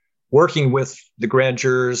been working with the grand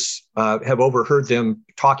jurors have overheard them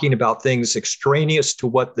talking about things extraneous to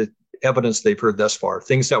what the evidence they've heard thus far,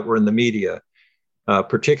 things that were in the media,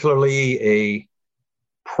 particularly a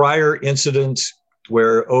prior incident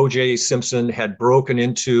where O.J. Simpson had broken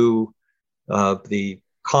into the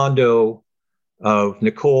condo of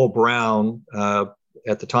Nicole Brown.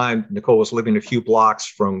 At the time, Nicole was living a few blocks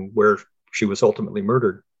from where she was ultimately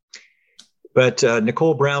murdered. But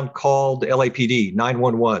Nicole Brown called LAPD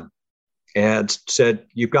 911 and said,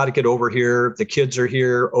 you've got to get over here. The kids are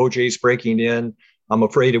here. OJ's breaking in. I'm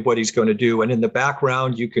afraid of what he's going to do. And in the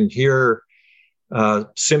background, you can hear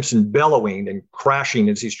Simpson bellowing and crashing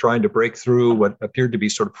as he's trying to break through what appeared to be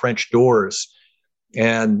sort of French doors.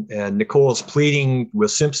 And Nicole's pleading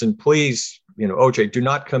with Simpson, please, OJ, do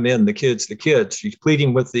not come in, the kids. She's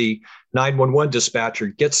pleading with the 911 dispatcher,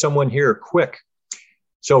 get someone here quick.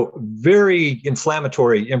 So very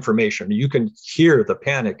inflammatory information. You can hear the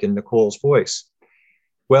panic in Nicole's voice.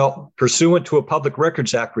 Well, pursuant to a Public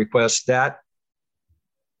Records Act request, that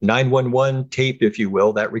 911 tape, if you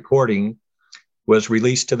will, that recording was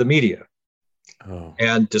released to the media. Oh.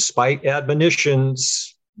 And despite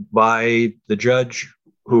admonitions by the judge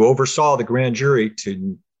who oversaw the grand jury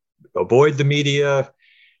to avoid the media,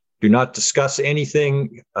 do not discuss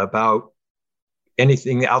anything about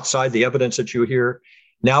anything outside the evidence that you hear.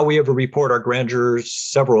 Now we have a report, our grand jurors,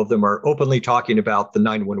 several of them are openly talking about the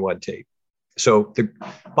 911 tape. So the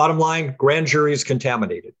bottom line, grand jury is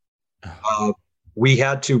contaminated. We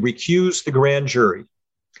had to recuse the grand jury.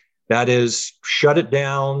 That is, shut it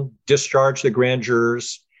down, discharge the grand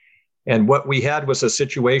jurors. And what we had was a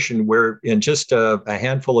situation where in just a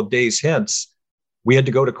handful of days hence, we had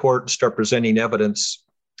to go to court and start presenting evidence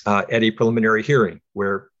at a preliminary hearing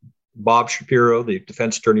where Bob Shapiro, the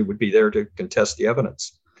defense attorney, would be there to contest the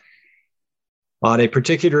evidence. On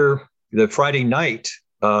the Friday night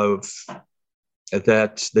of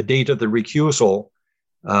that, the date of the recusal,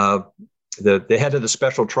 the head of the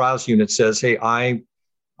Special Trials Unit says, hey,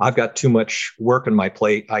 I've got too much work on my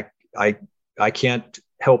plate. I can't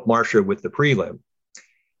help Marcia with the prelim.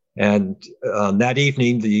 And that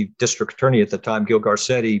evening, the district attorney at the time, Gil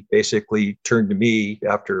Garcetti, basically turned to me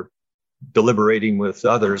after deliberating with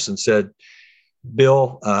others and said,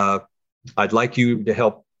 Bill, I'd like you to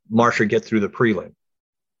help Marcia get through the prelim.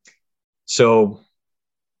 So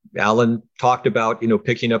Alan talked about,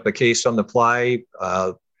 picking up a case on the fly.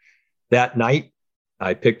 That night,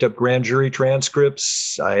 I picked up grand jury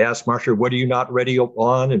transcripts. I asked Marcia, what are you not ready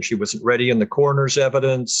on? And she wasn't ready on the coroner's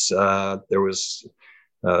evidence. There was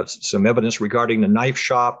some evidence regarding the knife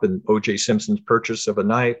shop and O.J. Simpson's purchase of a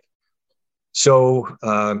knife. So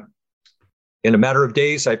in a matter of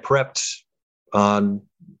days, I prepped on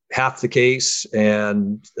half the case,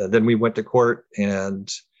 and then we went to court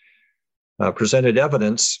and presented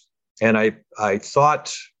evidence. And I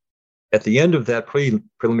thought at the end of that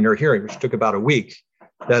preliminary hearing, which took about a week,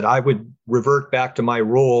 that I would revert back to my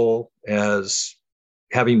role as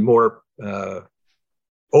having more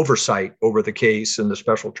oversight over the case in the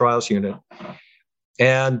special trials unit.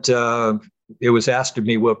 And it was asked of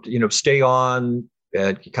me, well, stay on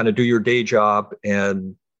and kind of do your day job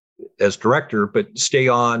and as director, but stay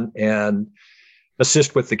on and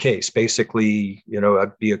assist with the case. Basically,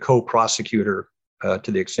 I'd be a co-prosecutor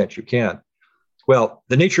to the extent you can. Well,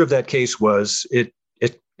 the nature of that case was it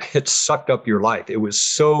sucked up your life. It was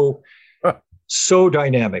so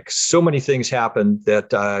dynamic. So many things happened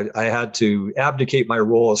that I had to abdicate my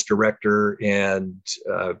role as director and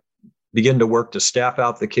begin to work to staff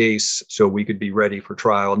out the case so we could be ready for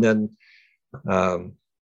trial. And then,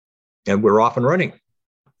 and we're off and running.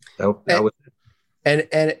 That was it.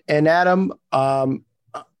 And Adam,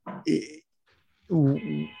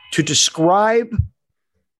 to describe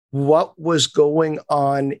what was going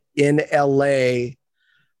on in LA,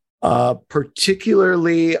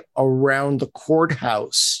 particularly around the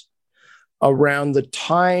courthouse, around the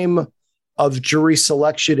time of jury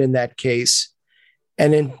selection in that case,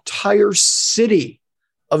 an entire city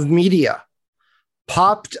of media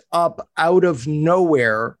popped up out of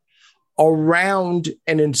nowhere around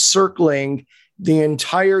and encircling the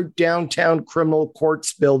entire downtown criminal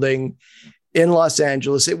courts building in Los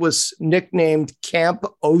Angeles. It was nicknamed Camp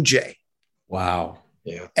OJ. Wow.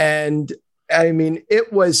 Yeah. And I mean,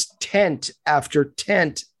 it was tent after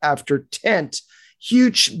tent after tent,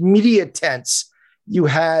 huge media tents. You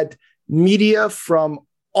had media from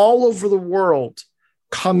all over the world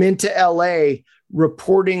come into LA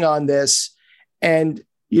reporting on this. And,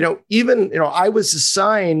 I was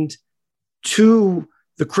assigned to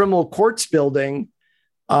the criminal courts building.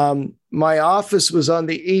 My office was on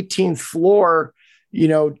the 18th floor,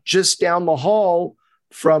 just down the hall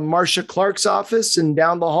from Marcia Clark's office and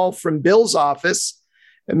down the hall from Bill's office.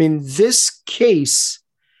 I mean, this case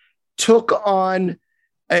took on,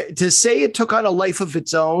 to say it took on a life of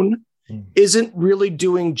its own isn't really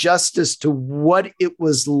doing justice to what it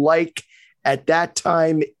was like at that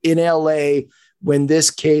time in LA when this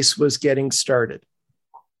case was getting started.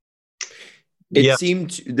 It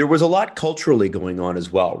seemed there was a lot culturally going on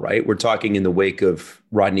as well, right? We're talking in the wake of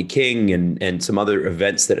Rodney King and some other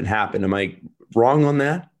events that had happened. Am I wrong on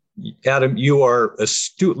that? Adam, you are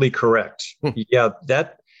astutely correct. Yeah,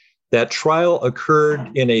 that trial occurred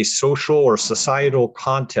in a social or societal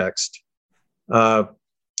context,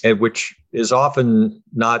 which is often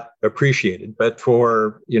not appreciated. But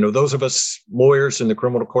for those of us lawyers in the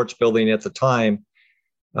criminal courts building at the time,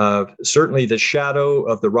 certainly the shadow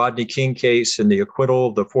of the Rodney King case and the acquittal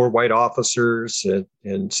of the 4 white officers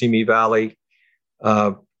in Simi Valley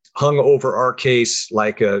hung over our case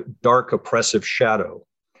like a dark, oppressive shadow.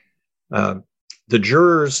 The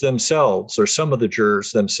jurors themselves, or some of the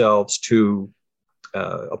jurors themselves,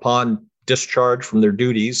 upon discharge from their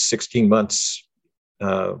duties, 16 months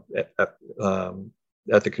at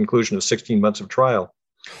the conclusion of 16 months of trial,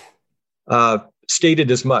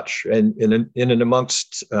 stated as much. And in and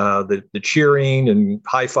amongst the cheering and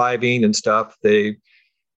high-fiving and stuff,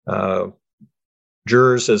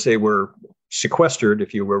 jurors, as they were sequestered,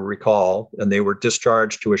 if you will recall, and they were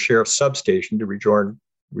discharged to a sheriff's substation to rejoin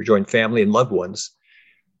family and loved ones,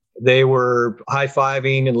 they were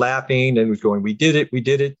high-fiving and laughing and was going, we did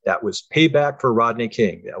it. That was payback for Rodney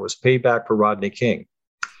King. That was payback for Rodney King.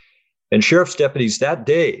 And sheriff's deputies that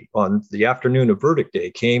day, on the afternoon of verdict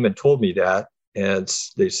day, came and told me that. And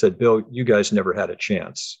they said, Bill, you guys never had a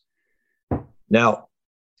chance. Now,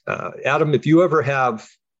 Adam, if you ever have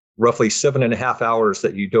roughly 7.5 hours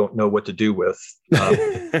that you don't know what to do with,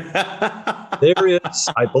 there is,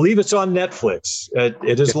 I believe it's on Netflix.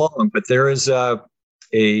 It is long, but there is a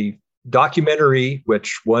documentary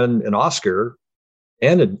which won an Oscar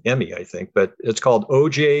and an Emmy, I think, but it's called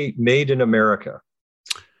OJ Made in America.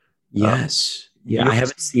 Yes. I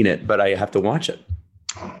haven't seen it, but I have to watch it.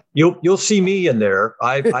 You'll see me in there.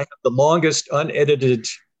 I have the longest unedited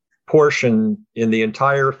portion in the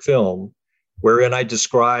entire film, wherein I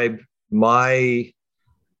describe my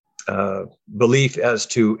belief as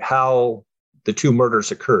to how the 2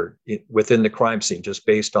 murders occurred within the crime scene, just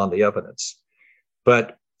based on the evidence.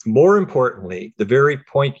 But more importantly, the very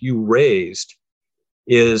point you raised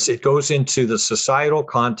is it goes into the societal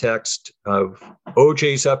context of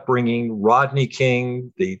OJ's upbringing, Rodney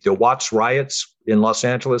King, the Watts riots in Los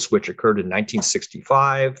Angeles, which occurred in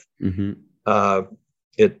 1965. Mm-hmm.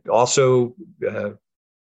 It also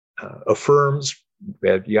affirms,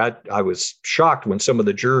 I was shocked when some of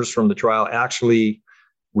the jurors from the trial actually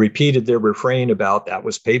repeated their refrain about that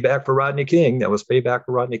was payback for Rodney King. That was payback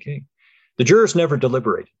for Rodney King. The jurors never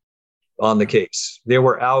deliberated on the case. They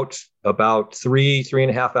were out about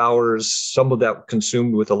 3.5 hours, some of that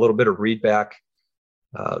consumed with a little bit of readback.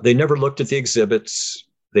 They never looked at the exhibits.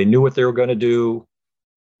 They knew what they were going to do.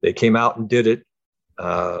 They came out and did it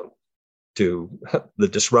to the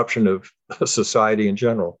disruption of society in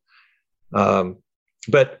general.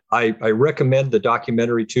 But I recommend the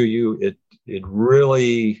documentary to you. It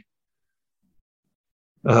really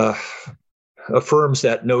affirms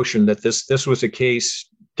that notion that this was a case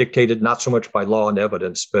dictated not so much by law and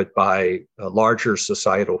evidence, but by larger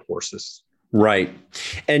societal forces. Right.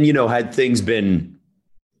 And, had things been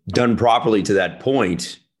done properly to that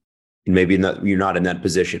point, maybe you're not in that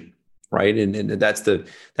position. Right. And that's the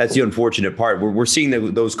unfortunate part. We're seeing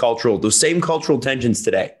those same cultural tensions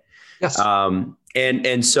today. Yes.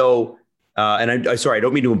 And so I sorry, I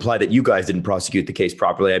don't mean to imply that you guys didn't prosecute the case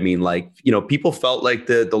properly. I mean, people felt like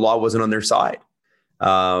the law wasn't on their side.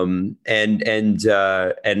 I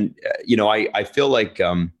feel like,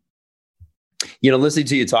 listening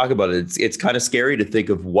to you talk about it, it's kind of scary to think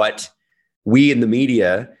of what we in the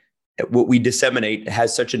media, what we disseminate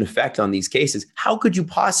has such an effect on these cases. How could you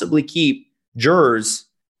possibly keep jurors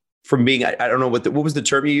from being, I don't know what was the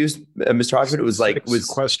term you used, Mr. Hodgman? It was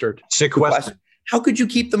sequestered. How could you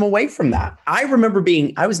keep them away from that? I remember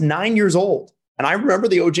I was 9 years old, and I remember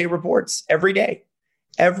the OJ reports every day.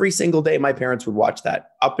 Every single day, my parents would watch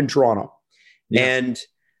that up in Toronto. Yeah. And,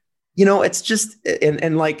 it's just, I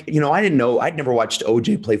didn't know, I'd never watched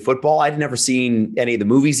OJ play football. I'd never seen any of the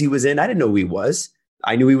movies he was in. I didn't know who he was.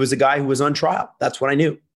 I knew he was a guy who was on trial. That's what I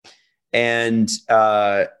knew. And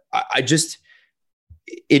I just,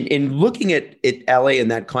 in looking at LA in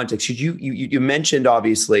that context, you mentioned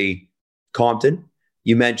obviously Compton.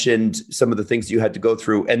 You mentioned some of the things you had to go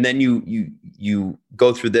through, and then you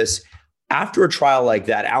go through this after a trial like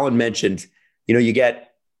that. Alan mentioned, you get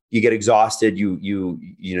exhausted.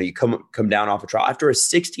 You come down off a trial after a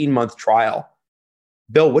 16-month trial.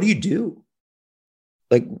 Bill, what do you do?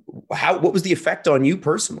 Like, what was the effect on you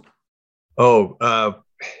personally?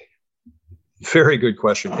 Very good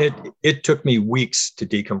question. It took me weeks to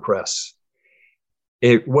decompress.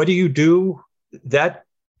 What do you do? That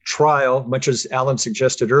trial, much as Alan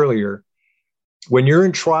suggested earlier, when you're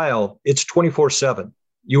in trial, it's 24/7.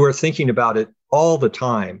 You are thinking about it all the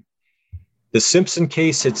time. The Simpson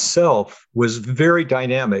case itself was very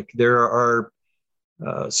dynamic. There are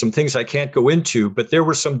some things I can't go into, but there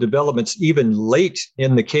were some developments even late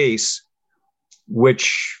in the case,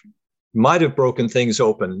 which might have broken things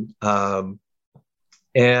open.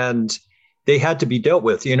 And they had to be dealt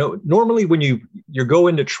with. Normally when you go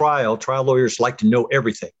into trial lawyers like to know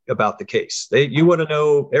everything about the case. You want to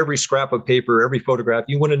know every scrap of paper, every photograph.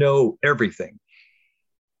 You want to know everything.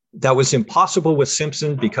 That was impossible with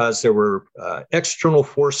Simpson because there were external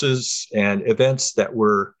forces and events that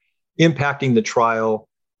were impacting the trial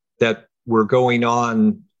that were going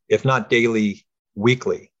on, if not daily,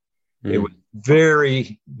 weekly. It was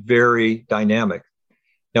very, very dynamic.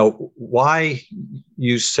 Now, why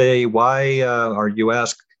you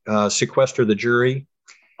ask sequester the jury?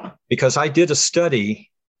 Because I did a study,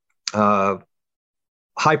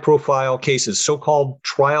 high profile cases, so-called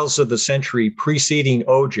trials of the century preceding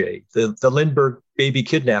OJ, the Lindbergh baby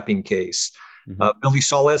kidnapping case, Billy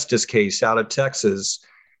Saul Estes case out of Texas.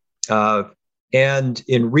 And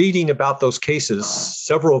in reading about those cases,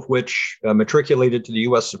 several of which matriculated to the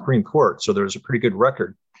U.S. Supreme Court, so there's a pretty good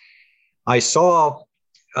record, I saw,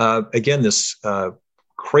 again, this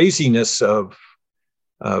craziness of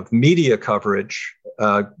media coverage,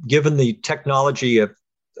 given the technology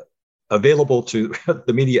available to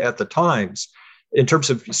the media at the times, in terms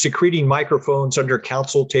of secreting microphones under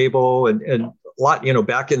counsel table and a lot,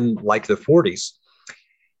 back in like the 40s.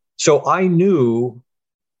 So I knew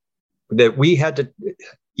that we had to,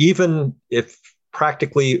 even if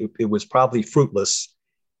practically it was probably fruitless,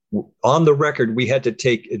 on the record, we had to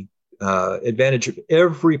take advantage of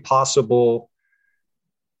every possible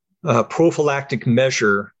prophylactic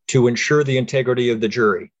measure to ensure the integrity of the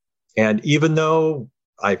jury. And even though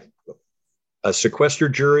a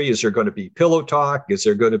sequestered jury, is there going to be pillow talk? Is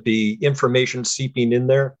there going to be information seeping in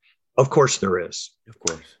there? Of course there is. Of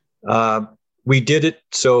course. We did it.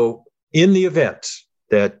 So in the event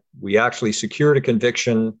that we actually secured a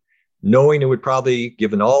conviction, knowing it would probably,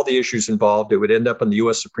 given all the issues involved, it would end up in the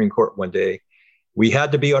U.S. Supreme Court one day, we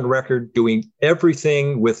had to be on record doing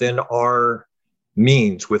everything within our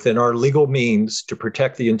means, within our legal means, to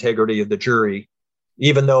protect the integrity of the jury,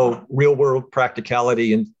 even though real world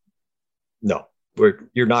practicality and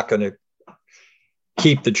you're not going to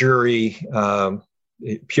keep the jury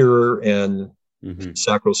pure and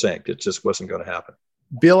sacrosanct. It just wasn't going to happen.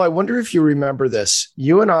 Bill, I wonder if you remember this.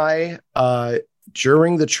 You and I,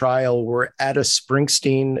 during the trial, were at a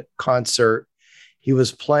Springsteen concert. He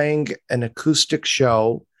was playing an acoustic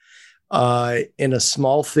show in a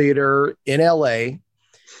small theater in LA,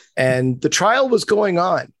 and the trial was going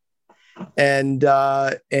on. And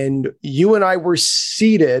you and I were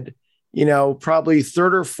seated, probably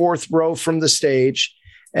third or fourth row from the stage,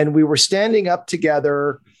 and we were standing up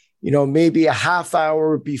together, maybe a half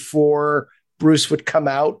hour before Bruce would come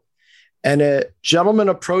out, and a gentleman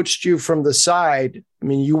approached you from the side. I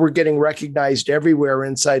mean, you were getting recognized everywhere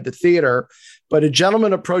inside the theater, but a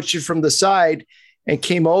gentleman approached you from the side and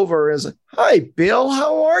came over and was like, "Hi, Bill,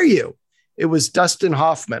 how are you?" It was Dustin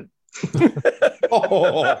Hoffman.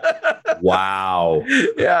 Oh, wow.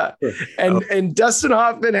 Yeah. And Dustin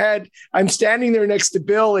Hoffman I'm standing there next to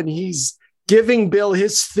Bill, and he's giving Bill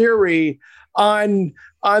his theory on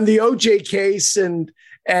the OJ case, and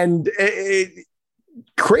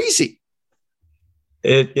crazy.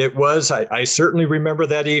 It was. I certainly remember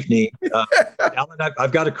that evening. Alan,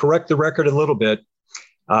 I've got to correct the record a little bit.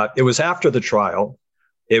 It was after the trial.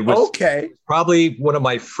 It was probably one of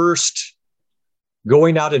my first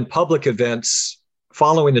going out in public events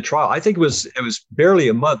following the trial. I think it was barely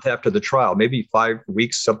a month after the trial, maybe 5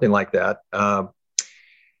 weeks, something like that.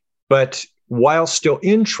 But while still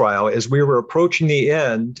in trial, as we were approaching the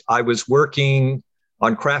end, I was working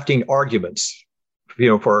on crafting arguments,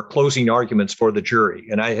 for our closing arguments for the jury.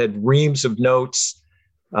 And I had reams of notes.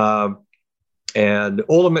 And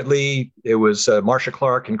ultimately, it was Marcia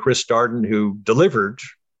Clark and Chris Darden who delivered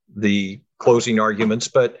the closing arguments.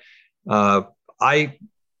 But all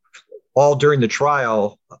during the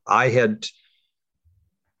trial, I had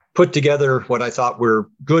put together what I thought were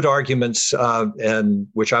good arguments, and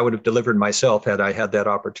which I would have delivered myself had I had that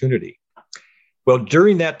opportunity. Well,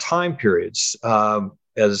 during that time periods,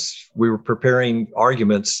 as we were preparing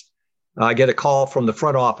arguments, I get a call from the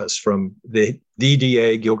front office, from the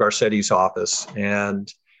DA, Gil Garcetti's office.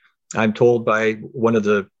 And I'm told by one of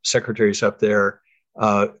the secretaries up there,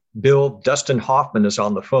 Bill, Dustin Hoffman is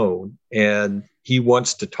on the phone, and he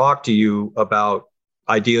wants to talk to you about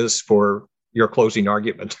ideas for your closing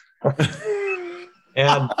argument.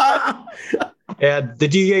 and the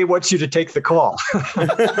DA wants you to take the call.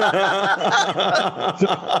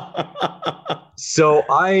 So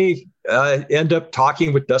I end up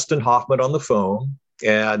talking with Dustin Hoffman on the phone,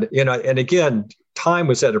 and again, time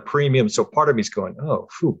was at a premium. So part of me is going, "Oh,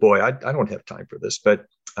 boy, I don't have time for this." But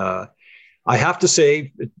I have to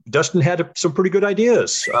say, Dustin had some pretty good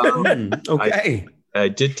ideas. Okay. I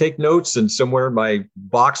did take notes, and somewhere in my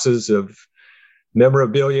boxes of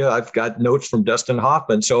memorabilia, I've got notes from Dustin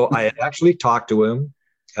Hoffman. So I had actually talked to him.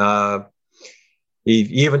 He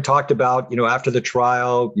even talked about, after the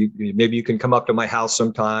trial, maybe you can come up to my house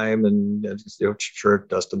sometime, and sure,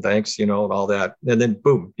 Dustin, thanks, and all that. And then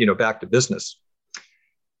boom, back to business.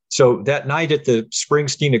 So that night at the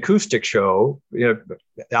Springsteen acoustic show,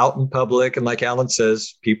 out in public, and like Alan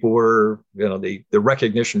says, people were, the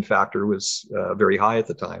recognition factor was very high at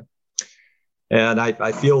the time. And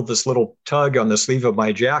I feel this little tug on the sleeve of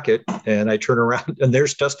my jacket, and I turn around, and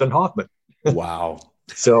there's Dustin Hoffman. Wow.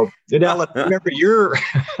 So, Alan, remember your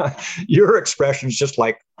expressions just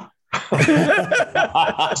like,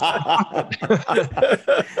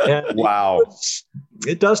 wow.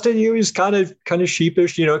 Dustin, he was kind of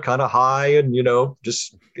sheepish, kind of high, and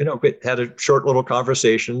just had a short little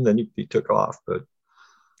conversation. Then he took off. But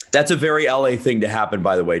that's a very LA thing to happen,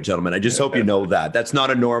 by the way, gentlemen. I just hope you know that. That's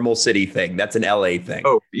not a normal city thing. That's an LA thing.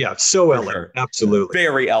 Oh yeah, so LA, sure. Absolutely,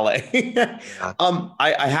 very LA.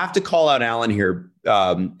 I have to call out Alan here,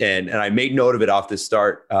 and I made note of it off the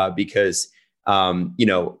start because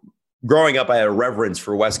growing up, I had a reverence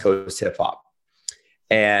for West Coast hip hop.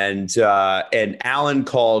 And Alan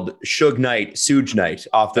called Suge Knight Suge Knight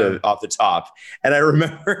off the top. And I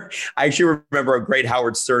actually remember a great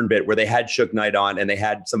Howard Stern bit where they had Suge Knight on, and they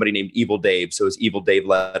had somebody named Evil Dave. So it was Evil Dave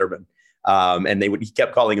Letterman. And he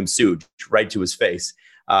kept calling him Suge right to his face.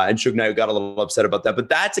 And Suge Knight got a little upset about that. But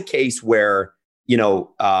that's a case where,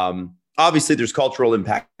 obviously there's cultural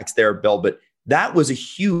impacts there, Bill, but that was a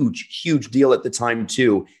huge, huge deal at the time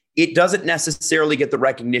too. It doesn't necessarily get the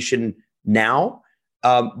recognition now.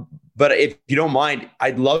 But if you don't mind,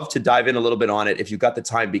 I'd love to dive in a little bit on it if you've got the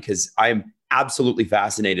time, because I'm absolutely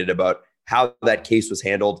fascinated about how that case was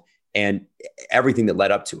handled and everything that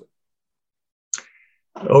led up to it.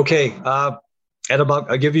 Okay. Adam,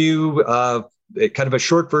 I'll give you kind of a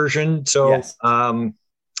short version. So yes. I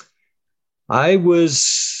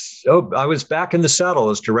was back in the saddle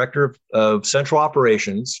as director of central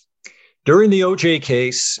operations. During the OJ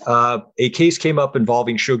case, a case came up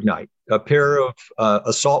involving Suge Knight. a pair of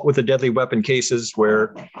assault with a deadly weapon cases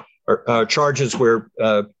charges where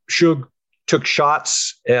Shug took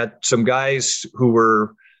shots at some guys who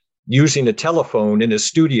were using a telephone in his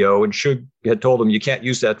studio, and Shug had told them, you can't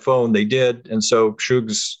use that phone. They did. And so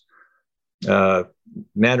Shug's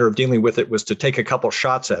manner of dealing with it was to take a couple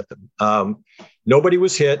shots at them. Nobody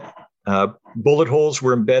was hit. Bullet holes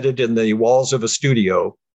were embedded in the walls of a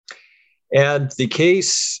studio. And the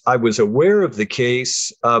case, I was aware of the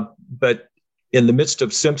case, but in the midst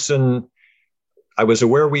of Simpson, I was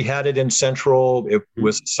aware we had it in Central. It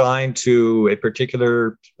was assigned to a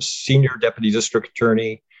particular senior deputy district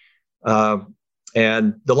attorney.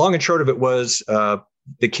 And the long and short of it was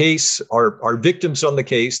the case, our victims on the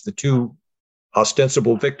case, the two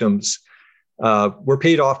ostensible victims, were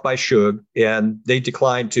paid off by Shug, and they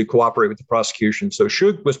declined to cooperate with the prosecution. So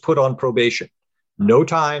Shug was put on probation. No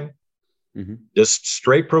time, just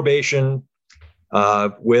straight probation,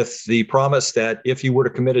 with the promise that if he were to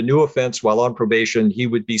commit a new offense while on probation, he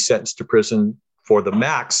would be sentenced to prison for the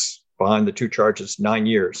max behind the two charges, 9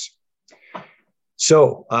 years.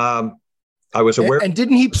 So I was aware. And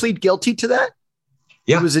didn't he plead guilty to that?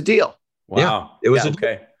 Yeah. It was a deal. Wow. Yeah, it was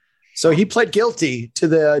okay. So he pled guilty to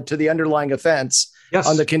the underlying offense, yes,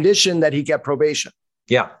 on the condition that he get probation.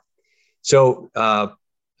 Yeah. So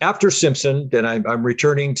after Simpson, then I'm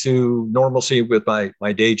returning to normalcy with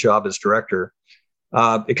my day job as director.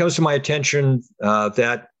 It comes to my attention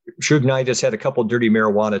that Shug Knight has had a couple dirty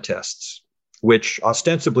marijuana tests, which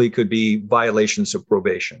ostensibly could be violations of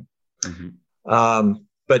probation.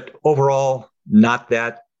 But overall, not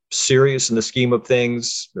that serious in the scheme of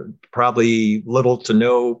things, probably little to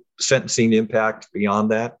no sentencing impact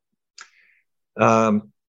beyond that.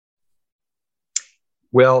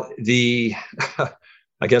 Well,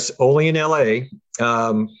 I guess only in LA,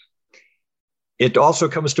 it also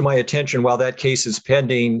comes to my attention while that case is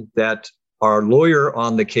pending that our lawyer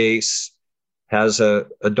on the case has a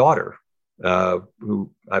daughter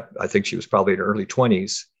who I think she was probably in her early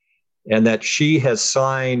 20s, and that she has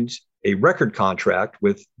signed a record contract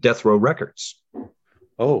with Death Row Records.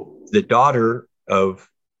 Oh, the daughter of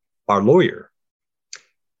our lawyer.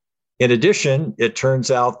 In addition, it turns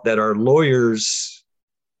out that our lawyer's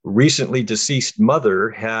recently deceased mother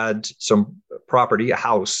had some property, a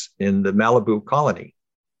house in the Malibu colony,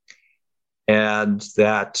 and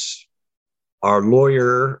that our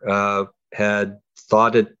lawyer had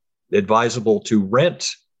thought it advisable to rent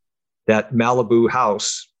that Malibu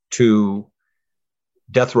house to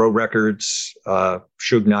Death Row Records,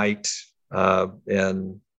 Shug Knight,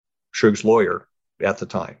 and Shug's lawyer at the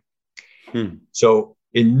time. So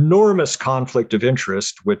enormous conflict of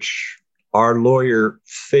interest, which our lawyer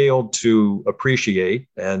failed to appreciate,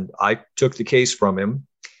 and I took the case from him.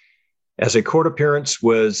 As a court appearance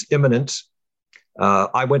was imminent,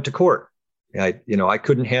 I went to court. I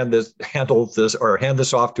couldn't hand this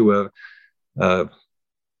off to a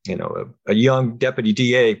young deputy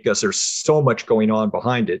DA because there's so much going on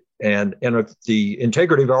behind it, and the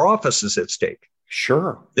integrity of our office is at stake.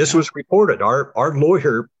 Sure. This was reported. Our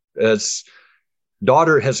lawyer's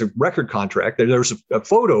daughter has a record contract. There's a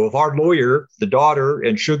photo of our lawyer, the daughter,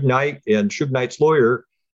 and Shug Knight and Shug Knight's lawyer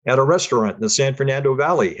at a restaurant in the San Fernando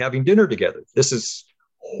Valley having dinner together. This is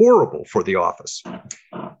horrible for the office.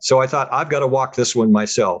 So I thought, I've got to walk this one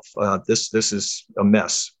myself. This is a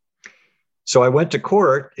mess. So I went to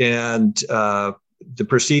court, and the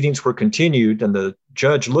proceedings were continued, and the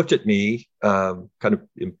judge looked at me kind of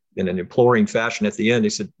in an imploring fashion at the end. He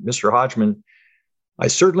said, "Mr. Hodgman, I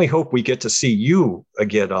certainly hope we get to see you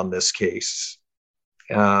again on this case."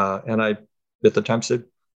 And I, at the time, said,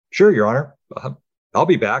 "Sure, Your Honor, I'll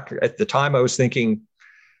be back." At the time, I was thinking,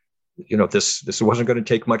 this wasn't going to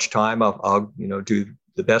take much time. I'll do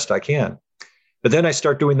the best I can. But then I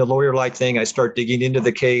start doing the lawyer-like thing. I start digging into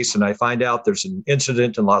the case, and I find out there's an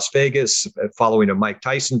incident in Las Vegas following a Mike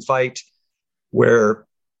Tyson fight where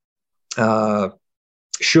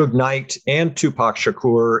Shug Knight and Tupac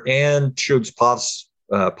Shakur and Shug's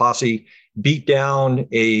posse beat down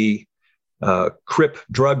a Crip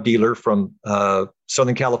drug dealer from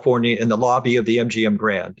Southern California in the lobby of the MGM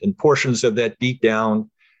Grand. And portions of that beatdown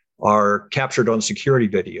are captured on security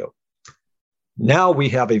video. Now we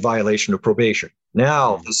have a violation of probation.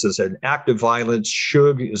 Now this is an act of violence.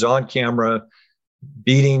 Shug is on camera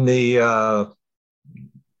beating the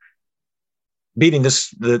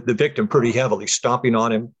victim pretty heavily, stomping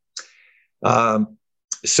on him.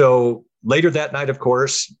 So later that night, of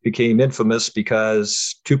course, became infamous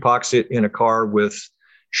because Tupac's in a car with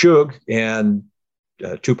Shug, and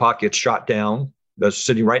Tupac gets shot down,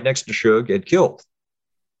 sitting right next to Shug, and killed.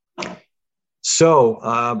 So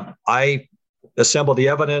I assemble the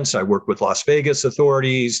evidence. I work with Las Vegas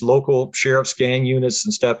authorities, local sheriff's gang units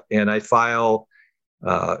and stuff, and I file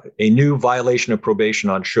a new violation of probation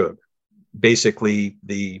on Suge. Basically,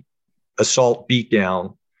 the assault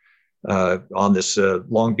beatdown on this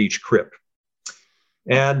Long Beach Crip.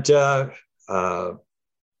 And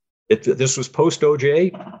this was post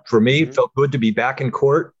OJ. For me, it felt good to be back in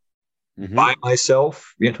court by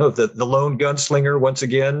myself, the lone gunslinger once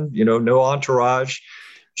again, no entourage,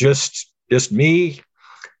 just me.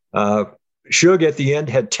 Suge at the end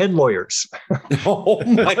had 10 lawyers. Oh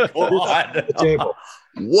my God. At the table.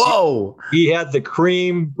 Whoa. He had the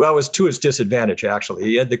cream. Well, it was to his disadvantage, actually.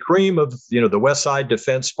 He had the cream of, the West Side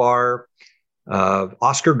Defense Bar,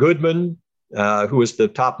 Oscar Goodman, who was the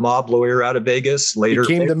top mob lawyer out of Vegas. Later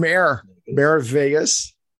became the mayor of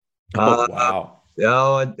Vegas. Wow.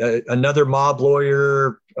 Another mob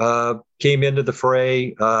lawyer came into the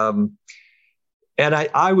fray. And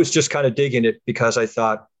I was just kind of digging it because I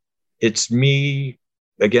thought, it's me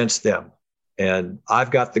against them. And I've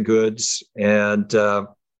got the goods. And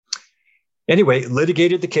anyway,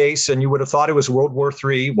 litigated the case. And you would have thought it was World War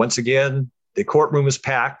III. Once again, the courtroom was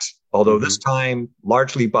packed, although this time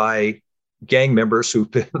largely by gang members who've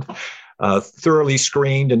been thoroughly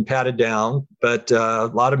screened and patted down, but a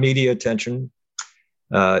lot of media attention.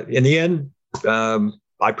 In the end,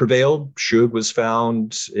 I prevailed. Suge was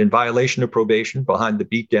found in violation of probation behind the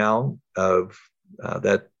beatdown of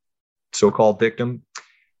that so-called victim,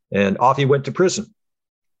 and off he went to prison.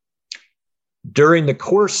 During the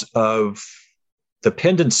course of the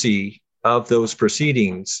pendency of those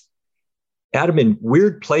proceedings, Adam, in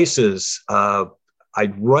weird places,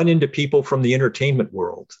 I'd run into people from the entertainment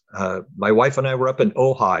world. My wife and I were up in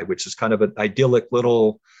Ojai, which is kind of an idyllic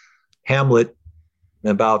little hamlet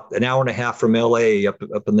about an hour and a half from LA,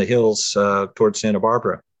 up in the hills towards Santa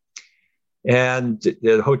Barbara. And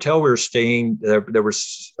the hotel we were staying, there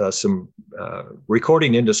was some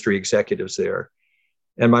recording industry executives there.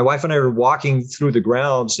 And my wife and I were walking through the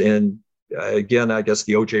grounds, and again, I guess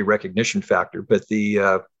the OJ recognition factor, but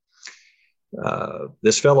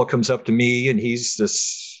this fellow comes up to me, and he's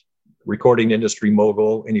this recording industry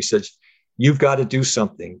mogul, and he says, "You've got to do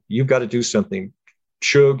something. You've got to do something.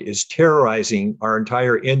 Suge is terrorizing our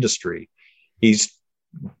entire industry. He's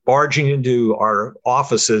barging into our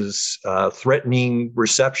offices, threatening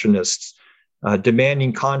receptionists,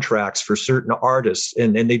 demanding contracts for certain artists.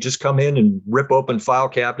 And they just come in and rip open file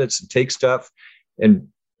cabinets and take stuff. And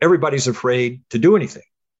everybody's afraid to do anything."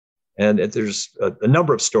 And there's a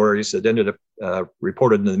number of stories that ended up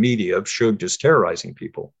reported in the media of Suge just terrorizing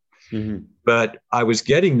people. Mm-hmm. But I was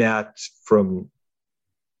getting that from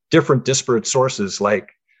different disparate sources, like,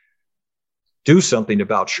 do something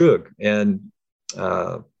about Suge. And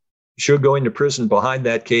Suge going to prison behind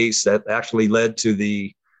that case, that actually led to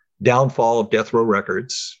the downfall of Death Row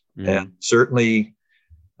Records, and certainly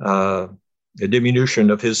a diminution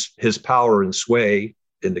of his power and sway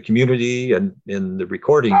in the community and in the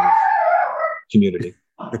recording community.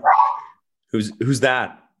 Who's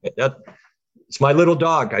that? It's my little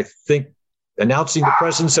dog, I think, announcing the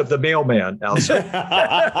presence of the mailman outside.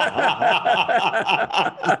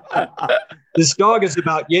 This dog is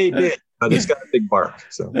about yay big, but it's got a big bark.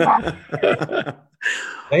 So,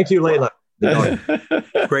 thank you, Layla.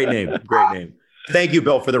 Great name. Thank you,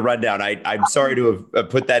 Bill, for the rundown. I'm sorry to have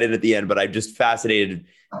put that in at the end, but I'm just fascinated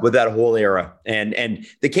with that whole era and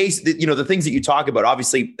the case that, the things that you talk about.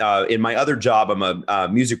 Obviously, in my other job, I'm a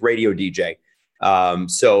music radio DJ.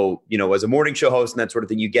 So, as a morning show host and that sort of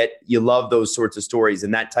thing, you love those sorts of stories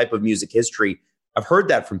and that type of music history. I've heard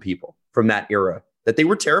that from people from that era, that they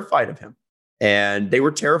were terrified of him, and they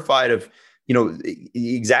were terrified of,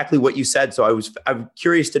 exactly what you said. So I'm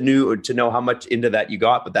curious to know how much into that you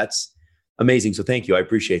got, but that's amazing. So thank you. I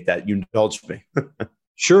appreciate that. You indulged me.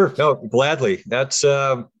 Sure. No, gladly. That's,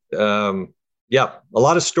 a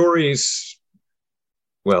lot of stories.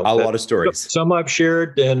 Well, a lot of stories. Some I've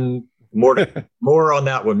shared, and more on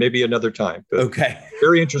that one, maybe another time. But okay.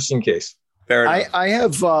 Very interesting case. Fair enough. I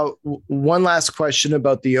have one last question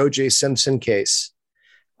about the O.J. Simpson case.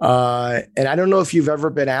 And I don't know if you've ever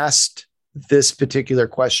been asked this particular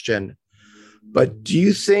question, but do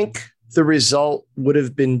you think the result would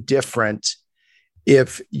have been different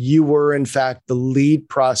if you were, in fact, the lead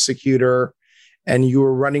prosecutor and you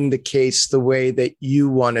were running the case the way that you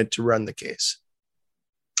wanted to run the case?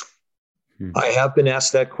 I have been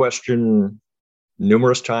asked that question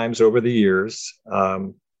numerous times over the years.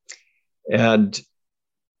 And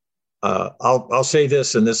I'll say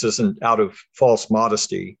this, and this isn't out of false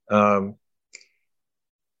modesty.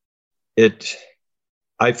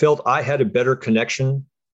 I felt I had a better connection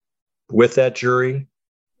with that jury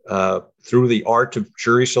through the art of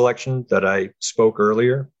jury selection that I spoke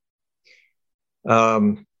earlier.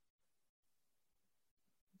 I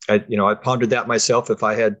pondered that myself. If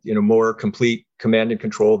I had, more complete command and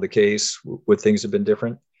control of the case, would things have been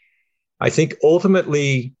different? I think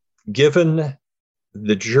ultimately, given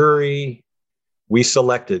the jury we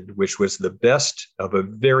selected, which was the best of a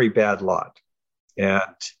very bad lot, and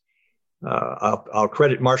I'll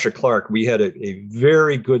credit Marcia Clark. We had a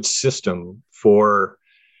very good system for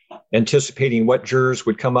anticipating what jurors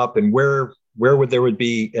would come up and where there would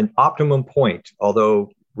be an optimum point,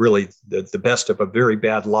 although really the best of a very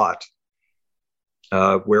bad lot,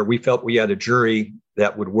 where we felt we had a jury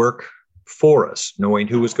that would work for us, knowing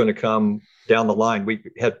who was going to come down the line. We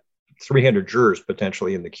had 300 jurors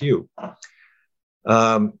potentially in the queue.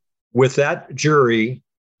 With that jury,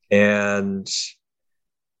 and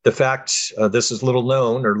the fact, this is little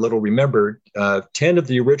known or little remembered, 10 of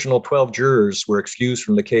the original 12 jurors were excused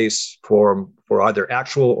from the case for either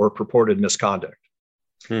actual or purported misconduct.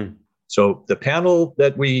 So the panel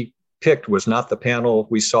that we picked was not the panel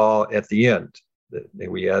we saw at the end.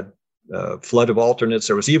 We had a flood of alternates.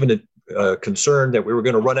 There was even a concern that we were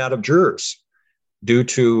going to run out of jurors due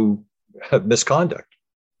to misconduct.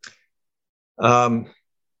 I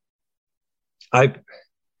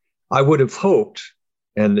would have hoped,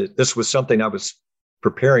 and this was something I was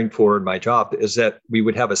preparing for in my job, is that we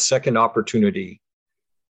would have a second opportunity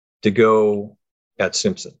to go at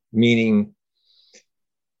Simpson, meaning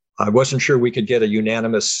I wasn't sure we could get a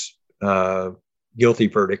unanimous guilty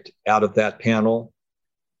verdict out of that panel,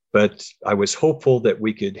 but I was hopeful that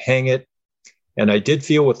we could hang it. And I did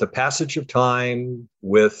feel with the passage of time,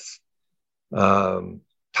 with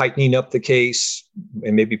tightening up the case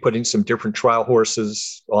and maybe putting some different trial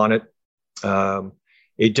horses on it, a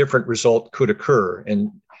different result could occur,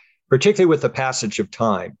 and particularly with the passage of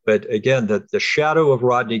time. But again, the shadow of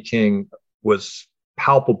Rodney King was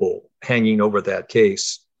palpable hanging over that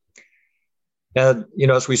case. And,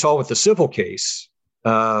 as we saw with the civil case,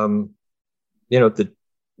 a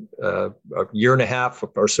year and a half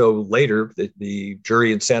or so later, the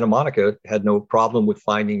jury in Santa Monica had no problem with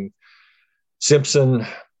finding Simpson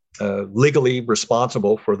legally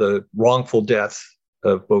responsible for the wrongful death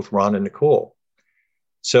of both Ron and Nicole.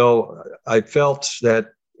 So I felt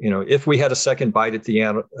that, if we had a second bite at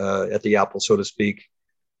the apple, so to speak,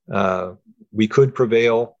 we could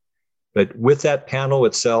prevail. But with that panel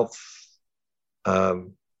itself, I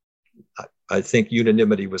think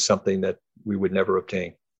unanimity was something that we would never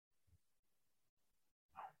obtain.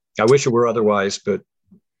 I wish it were otherwise, but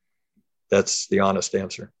that's the honest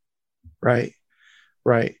answer. Right.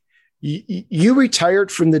 You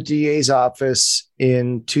retired from the DA's office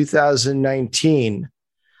in 2019.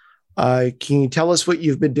 Can you tell us what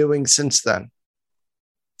you've been doing since then?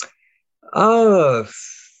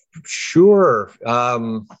 Sure.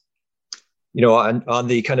 On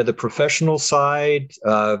the kind of the professional side,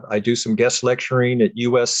 I do some guest lecturing at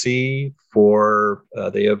USC for,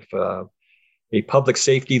 they have a public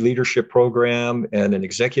safety leadership program and an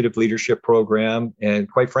executive leadership program. And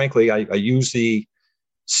quite frankly, I use the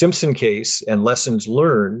Simpson case and lessons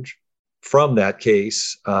learned from that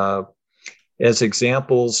case as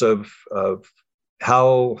examples of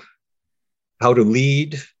how to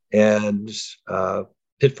lead and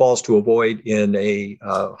pitfalls to avoid in a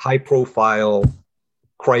high-profile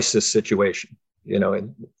crisis situation.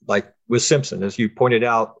 And like with Simpson, as you pointed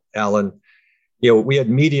out, Alan, we had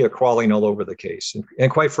media crawling all over the case, and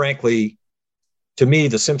quite frankly, to me,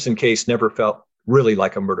 the Simpson case never felt really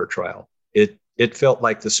like a murder trial. It felt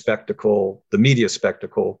like the spectacle, the media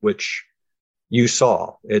spectacle, which you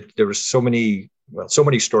saw. There was so many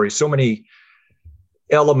stories, so many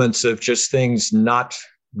elements of just things not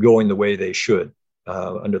going the way they should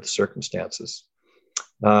under the circumstances.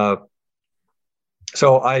 So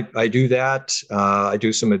I do that. I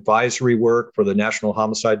do some advisory work for the National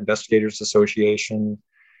Homicide Investigators Association.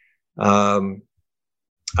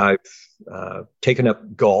 I've taken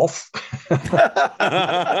up golf,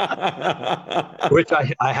 which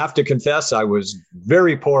I have to confess I was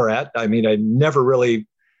very poor at. I mean, I never really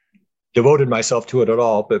devoted myself to it at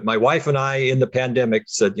all. But my wife and I, in the pandemic,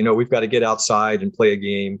 said, we've got to get outside and play a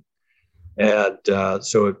game. And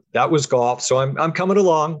so that was golf. So I'm coming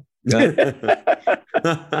along.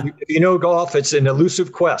 Golf, it's an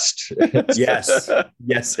elusive quest. Yes,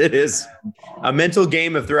 it is a mental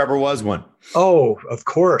game if there ever was one. Oh, of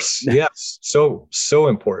course. Yes. So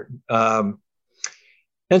important.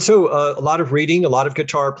 And so a lot of reading, a lot of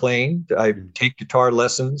guitar playing. I take guitar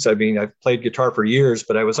lessons. I mean, I've played guitar for years,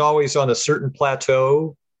 but I was always on a certain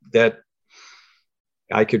plateau that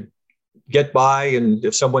I could get by. And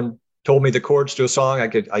if someone told me the chords to a song, I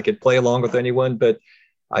could play along with anyone, but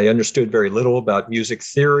I understood very little about music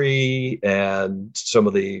theory and some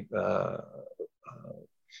of the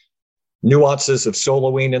nuances of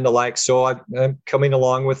soloing and the like. So I'm coming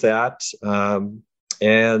along with that.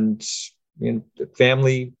 And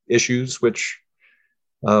family issues, which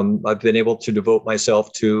I've been able to devote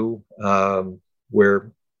myself to,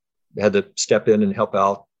 where I had to step in and help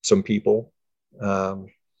out some people.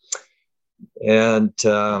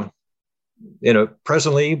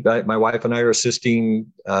 Presently, my wife and I are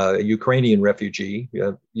assisting a Ukrainian refugee,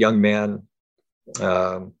 a young man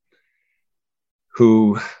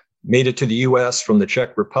who made it to the U.S. from the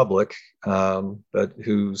Czech Republic, but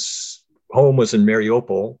whose home was in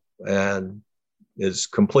Mariupol and is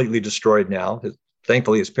completely destroyed now.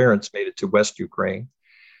 Thankfully, his parents made it to West Ukraine.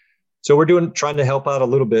 So we're trying to help out a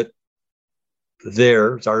little bit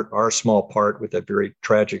there. It's our small part with that very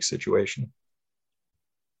tragic situation.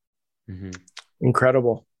 Mm-hmm.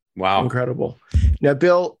 Incredible. Wow. Incredible. Now,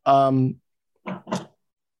 Bill,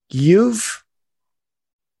 you've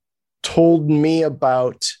told me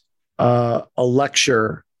about a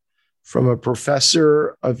lecture from a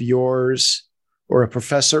professor of yours, or a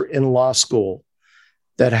professor in law school,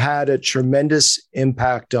 that had a tremendous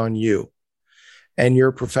impact on you and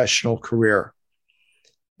your professional career.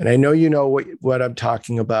 And I know you know what I'm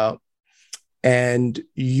talking about. And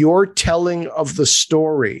your telling of the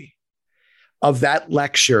story of that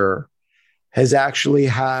lecture has actually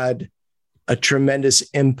had a tremendous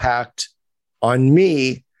impact on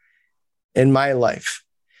me in my life.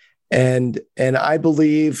 And I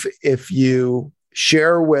believe if you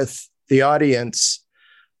share with the audience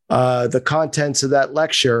the contents of that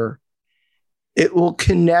lecture, it will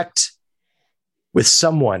connect with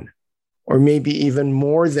someone, or maybe even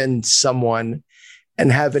more than someone,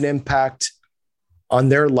 and have an impact on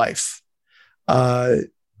their life.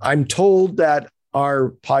 I'm told that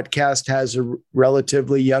our podcast has a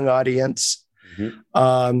relatively young audience,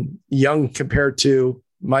 young compared to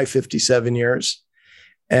my 57 years.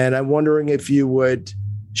 And I'm wondering if you would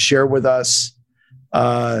share with us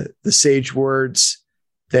the sage words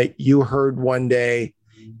that you heard one day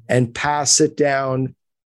and pass it down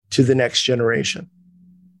to the next generation.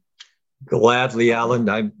 Gladly, Alan.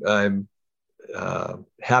 I'm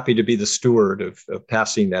happy to be the steward of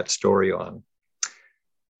passing that story on.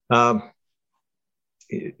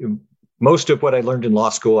 Most of what I learned in law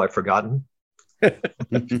school, I've forgotten.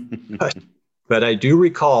 But I do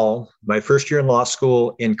recall my first year in law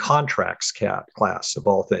school in contracts class, of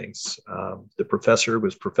all things. The professor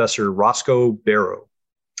was Professor Roscoe Barrow.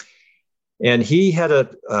 And he had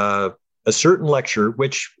a certain lecture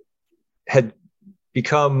which had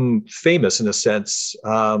become famous in a sense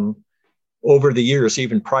over the years,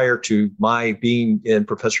 even prior to my being in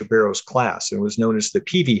Professor Barrow's class. It was known as the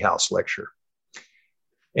Peavy House Lecture.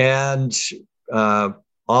 And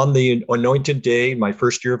on the anointed day, my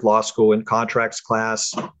first year of law school in contracts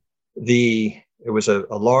class, it was a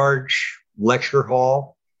large lecture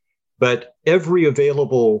hall, but every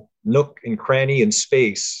available nook and cranny and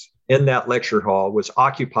space in that lecture hall was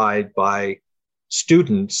occupied by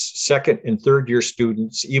students, second and third year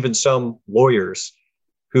students, even some lawyers,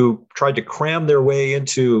 who tried to cram their way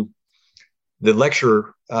into the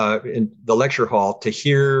lecture in the lecture hall to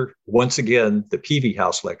hear once again the Peavy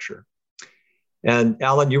House Lecture. And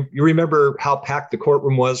Alan, you remember how packed the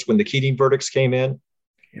courtroom was when the Keating verdicts came in?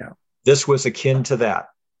 Yeah. This was akin to that.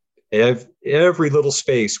 Every little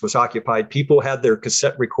space was occupied. People had their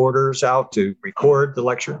cassette recorders out to record the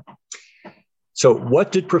lecture. So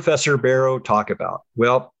what did Professor Barrow talk about?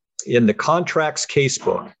 Well, in the contracts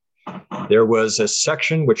casebook, there was a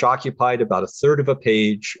section which occupied about a third of a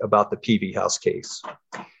page about the Peavy House case.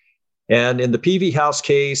 And in the Peavy House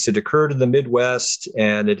case, it occurred in the Midwest,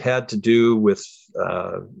 and it had to do with,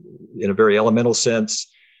 in a very elemental sense,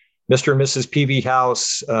 Mr. and Mrs. Peavy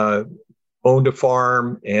House owned a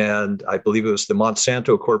farm, and I believe it was the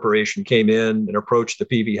Monsanto Corporation came in and approached the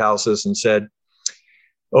Peavy Houses and said,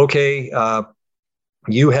 okay,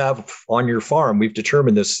 you have on your farm, we've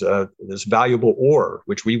determined this valuable ore,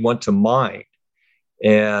 which we want to mine.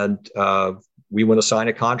 And we want to sign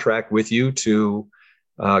a contract with you to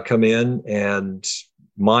come in and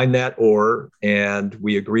mine that ore. And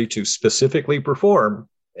we agree to specifically perform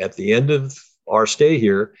at the end of our stay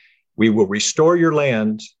here, we will restore your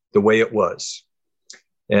land the way it was.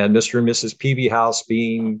 And Mr. and Mrs. Peavy House,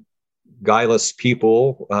 being guileless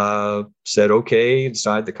people, said, okay,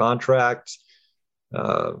 signed the contract.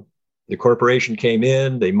 The corporation came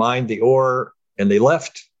in, they mined the ore, and they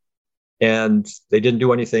left. And they didn't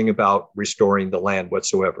do anything about restoring the land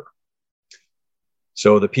whatsoever.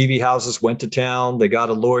 So the PV houses went to town. They got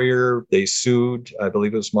a lawyer. They sued, I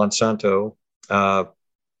believe it was Monsanto,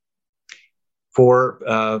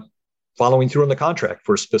 for following through on the contract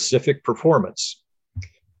for specific performance.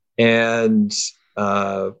 And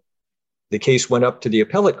the case went up to the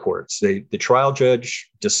appellate courts. The trial judge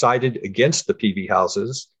decided against the PV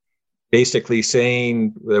houses, basically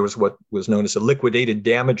saying there was what was known as a liquidated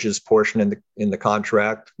damages portion in the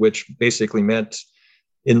contract, which basically meant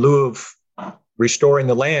in lieu of restoring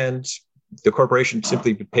the land, the corporation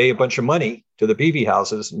simply would pay a bunch of money to the PV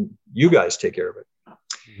houses and you guys take care of it.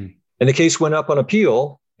 Mm-hmm. And the case went up on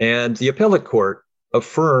appeal, and the appellate court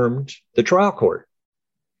affirmed the trial court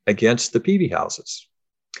against the PV houses.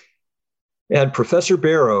 And Professor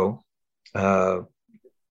Barrow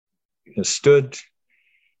stood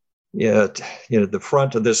at the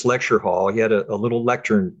front of this lecture hall. He had a little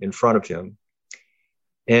lectern in front of him.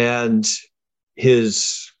 And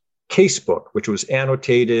his case book, which was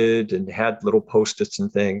annotated and had little Post-its and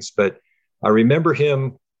things. But I remember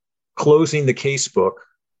him closing the case book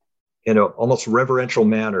in an almost reverential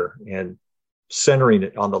manner and centering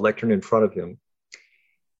it on the lectern in front of him.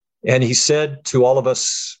 And he said to all of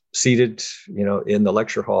us seated, in the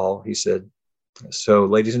lecture hall, he said, "So,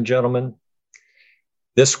 ladies and gentlemen,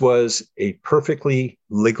 this was a perfectly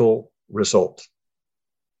legal result.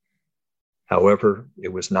 However,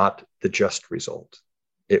 it was not the just result.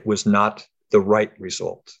 It was not the right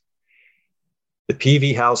result. The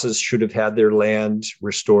PV houses should have had their land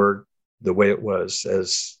restored the way it was,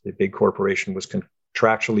 as the big corporation was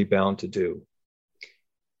contractually bound to do.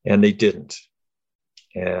 And they didn't."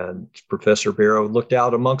 And Professor Barrow looked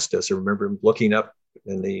out amongst us. I remember him looking up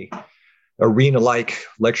in the arena-like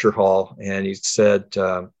lecture hall, and he said,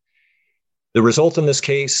 "The result in this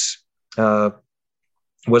case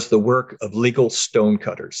was the work of legal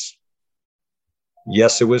stonecutters.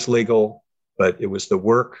 Yes, it was legal, but it was the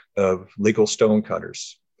work of legal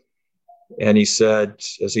stonecutters." And he said,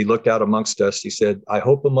 as he looked out amongst us, he said, "I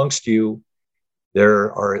hope amongst you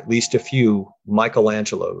there are at least a few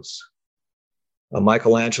Michelangelos. A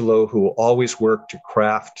Michelangelo who will always work to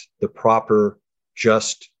craft the proper,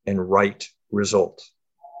 just, and right result."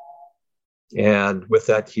 And with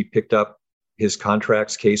that, he picked up his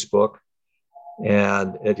contracts case book.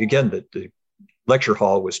 And again, the lecture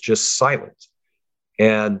hall was just silent.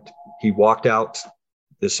 And he walked out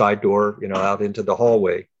the side door, out into the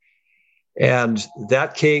hallway. And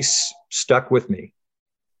that case stuck with me,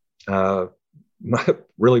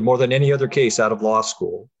 really more than any other case out of law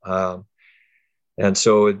school. And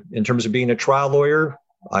so in terms of being a trial lawyer,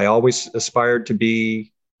 I always aspired to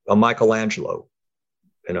be a Michelangelo,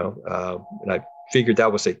 and I figured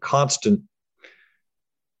that was a constant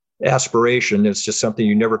aspiration. It's just something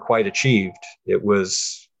you never quite achieved. It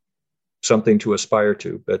was something to aspire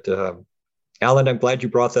to. But Alan, I'm glad you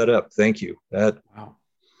brought that up. Thank you. Wow.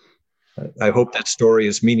 I hope that story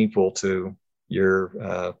is meaningful to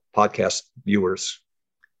your podcast viewers.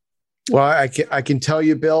 Well, I can tell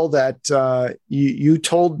you, Bill, that you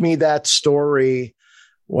told me that story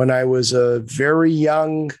when I was a very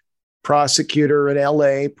young prosecutor in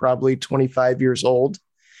LA, probably 25 years old.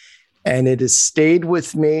 And it has stayed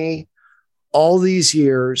with me all these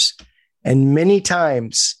years. And many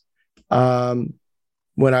times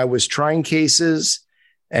when I was trying cases,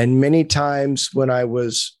 and many times when I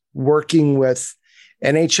was working with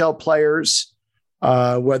NHL players,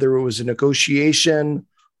 whether it was a negotiation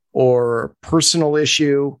or a personal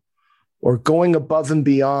issue, or going above and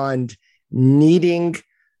beyond, needing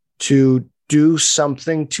to do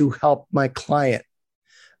something to help my client,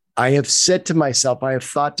 I have said to myself, I have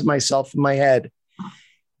thought to myself in my head,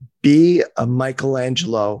 be a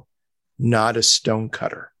Michelangelo, not a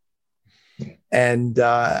stonecutter. And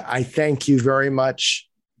I thank you very much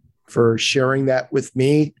for sharing that with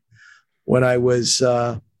me when I was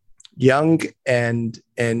young and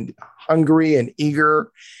hungry and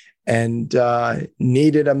eager and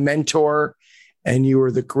needed a mentor. And you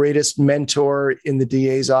were the greatest mentor in the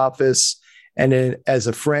DA's office and as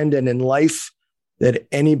a friend and in life that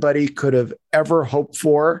anybody could have ever hoped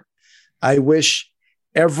for. I wish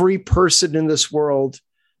every person in this world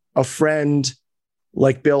a friend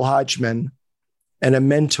like Bill Hodgman and a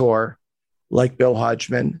mentor like Bill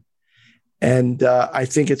Hodgman. And I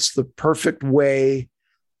think it's the perfect way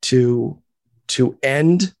to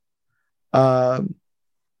end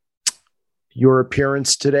your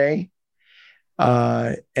appearance today.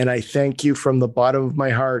 And I thank you from the bottom of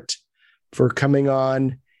my heart for coming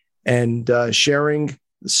on and sharing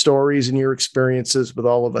the stories and your experiences with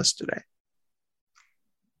all of us today.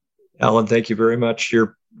 Alan, thank you very much.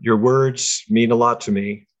 Your words mean a lot to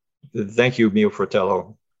me. Thank you, Mio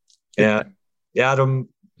Fratello. And Adam,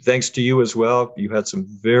 thanks to you as well. You had some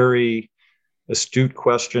very astute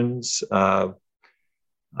questions. I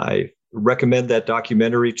recommend that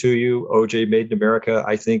documentary to you, OJ Made in America.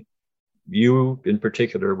 I think you in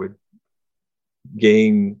particular would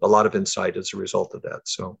gain a lot of insight as a result of that.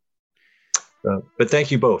 So, but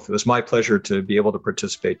thank you both. It was my pleasure to be able to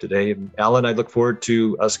participate today. And Alan, I look forward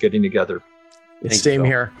to us getting together. Same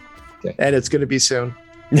here. Okay. And it's going to be soon.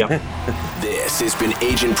 Yeah. This has been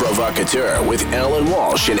Agent Provocateur with Alan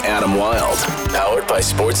Walsh and Adam Wilde. Powered by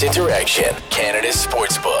Sports Interaction, Canada's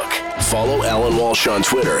sportsbook. Follow Alan Walsh on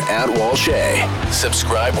Twitter @WalshA.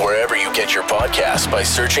 Subscribe wherever you get your podcasts by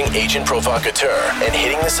searching Agent Provocateur and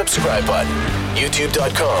hitting the subscribe button.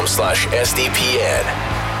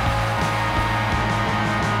 YouTube.com/SDPN.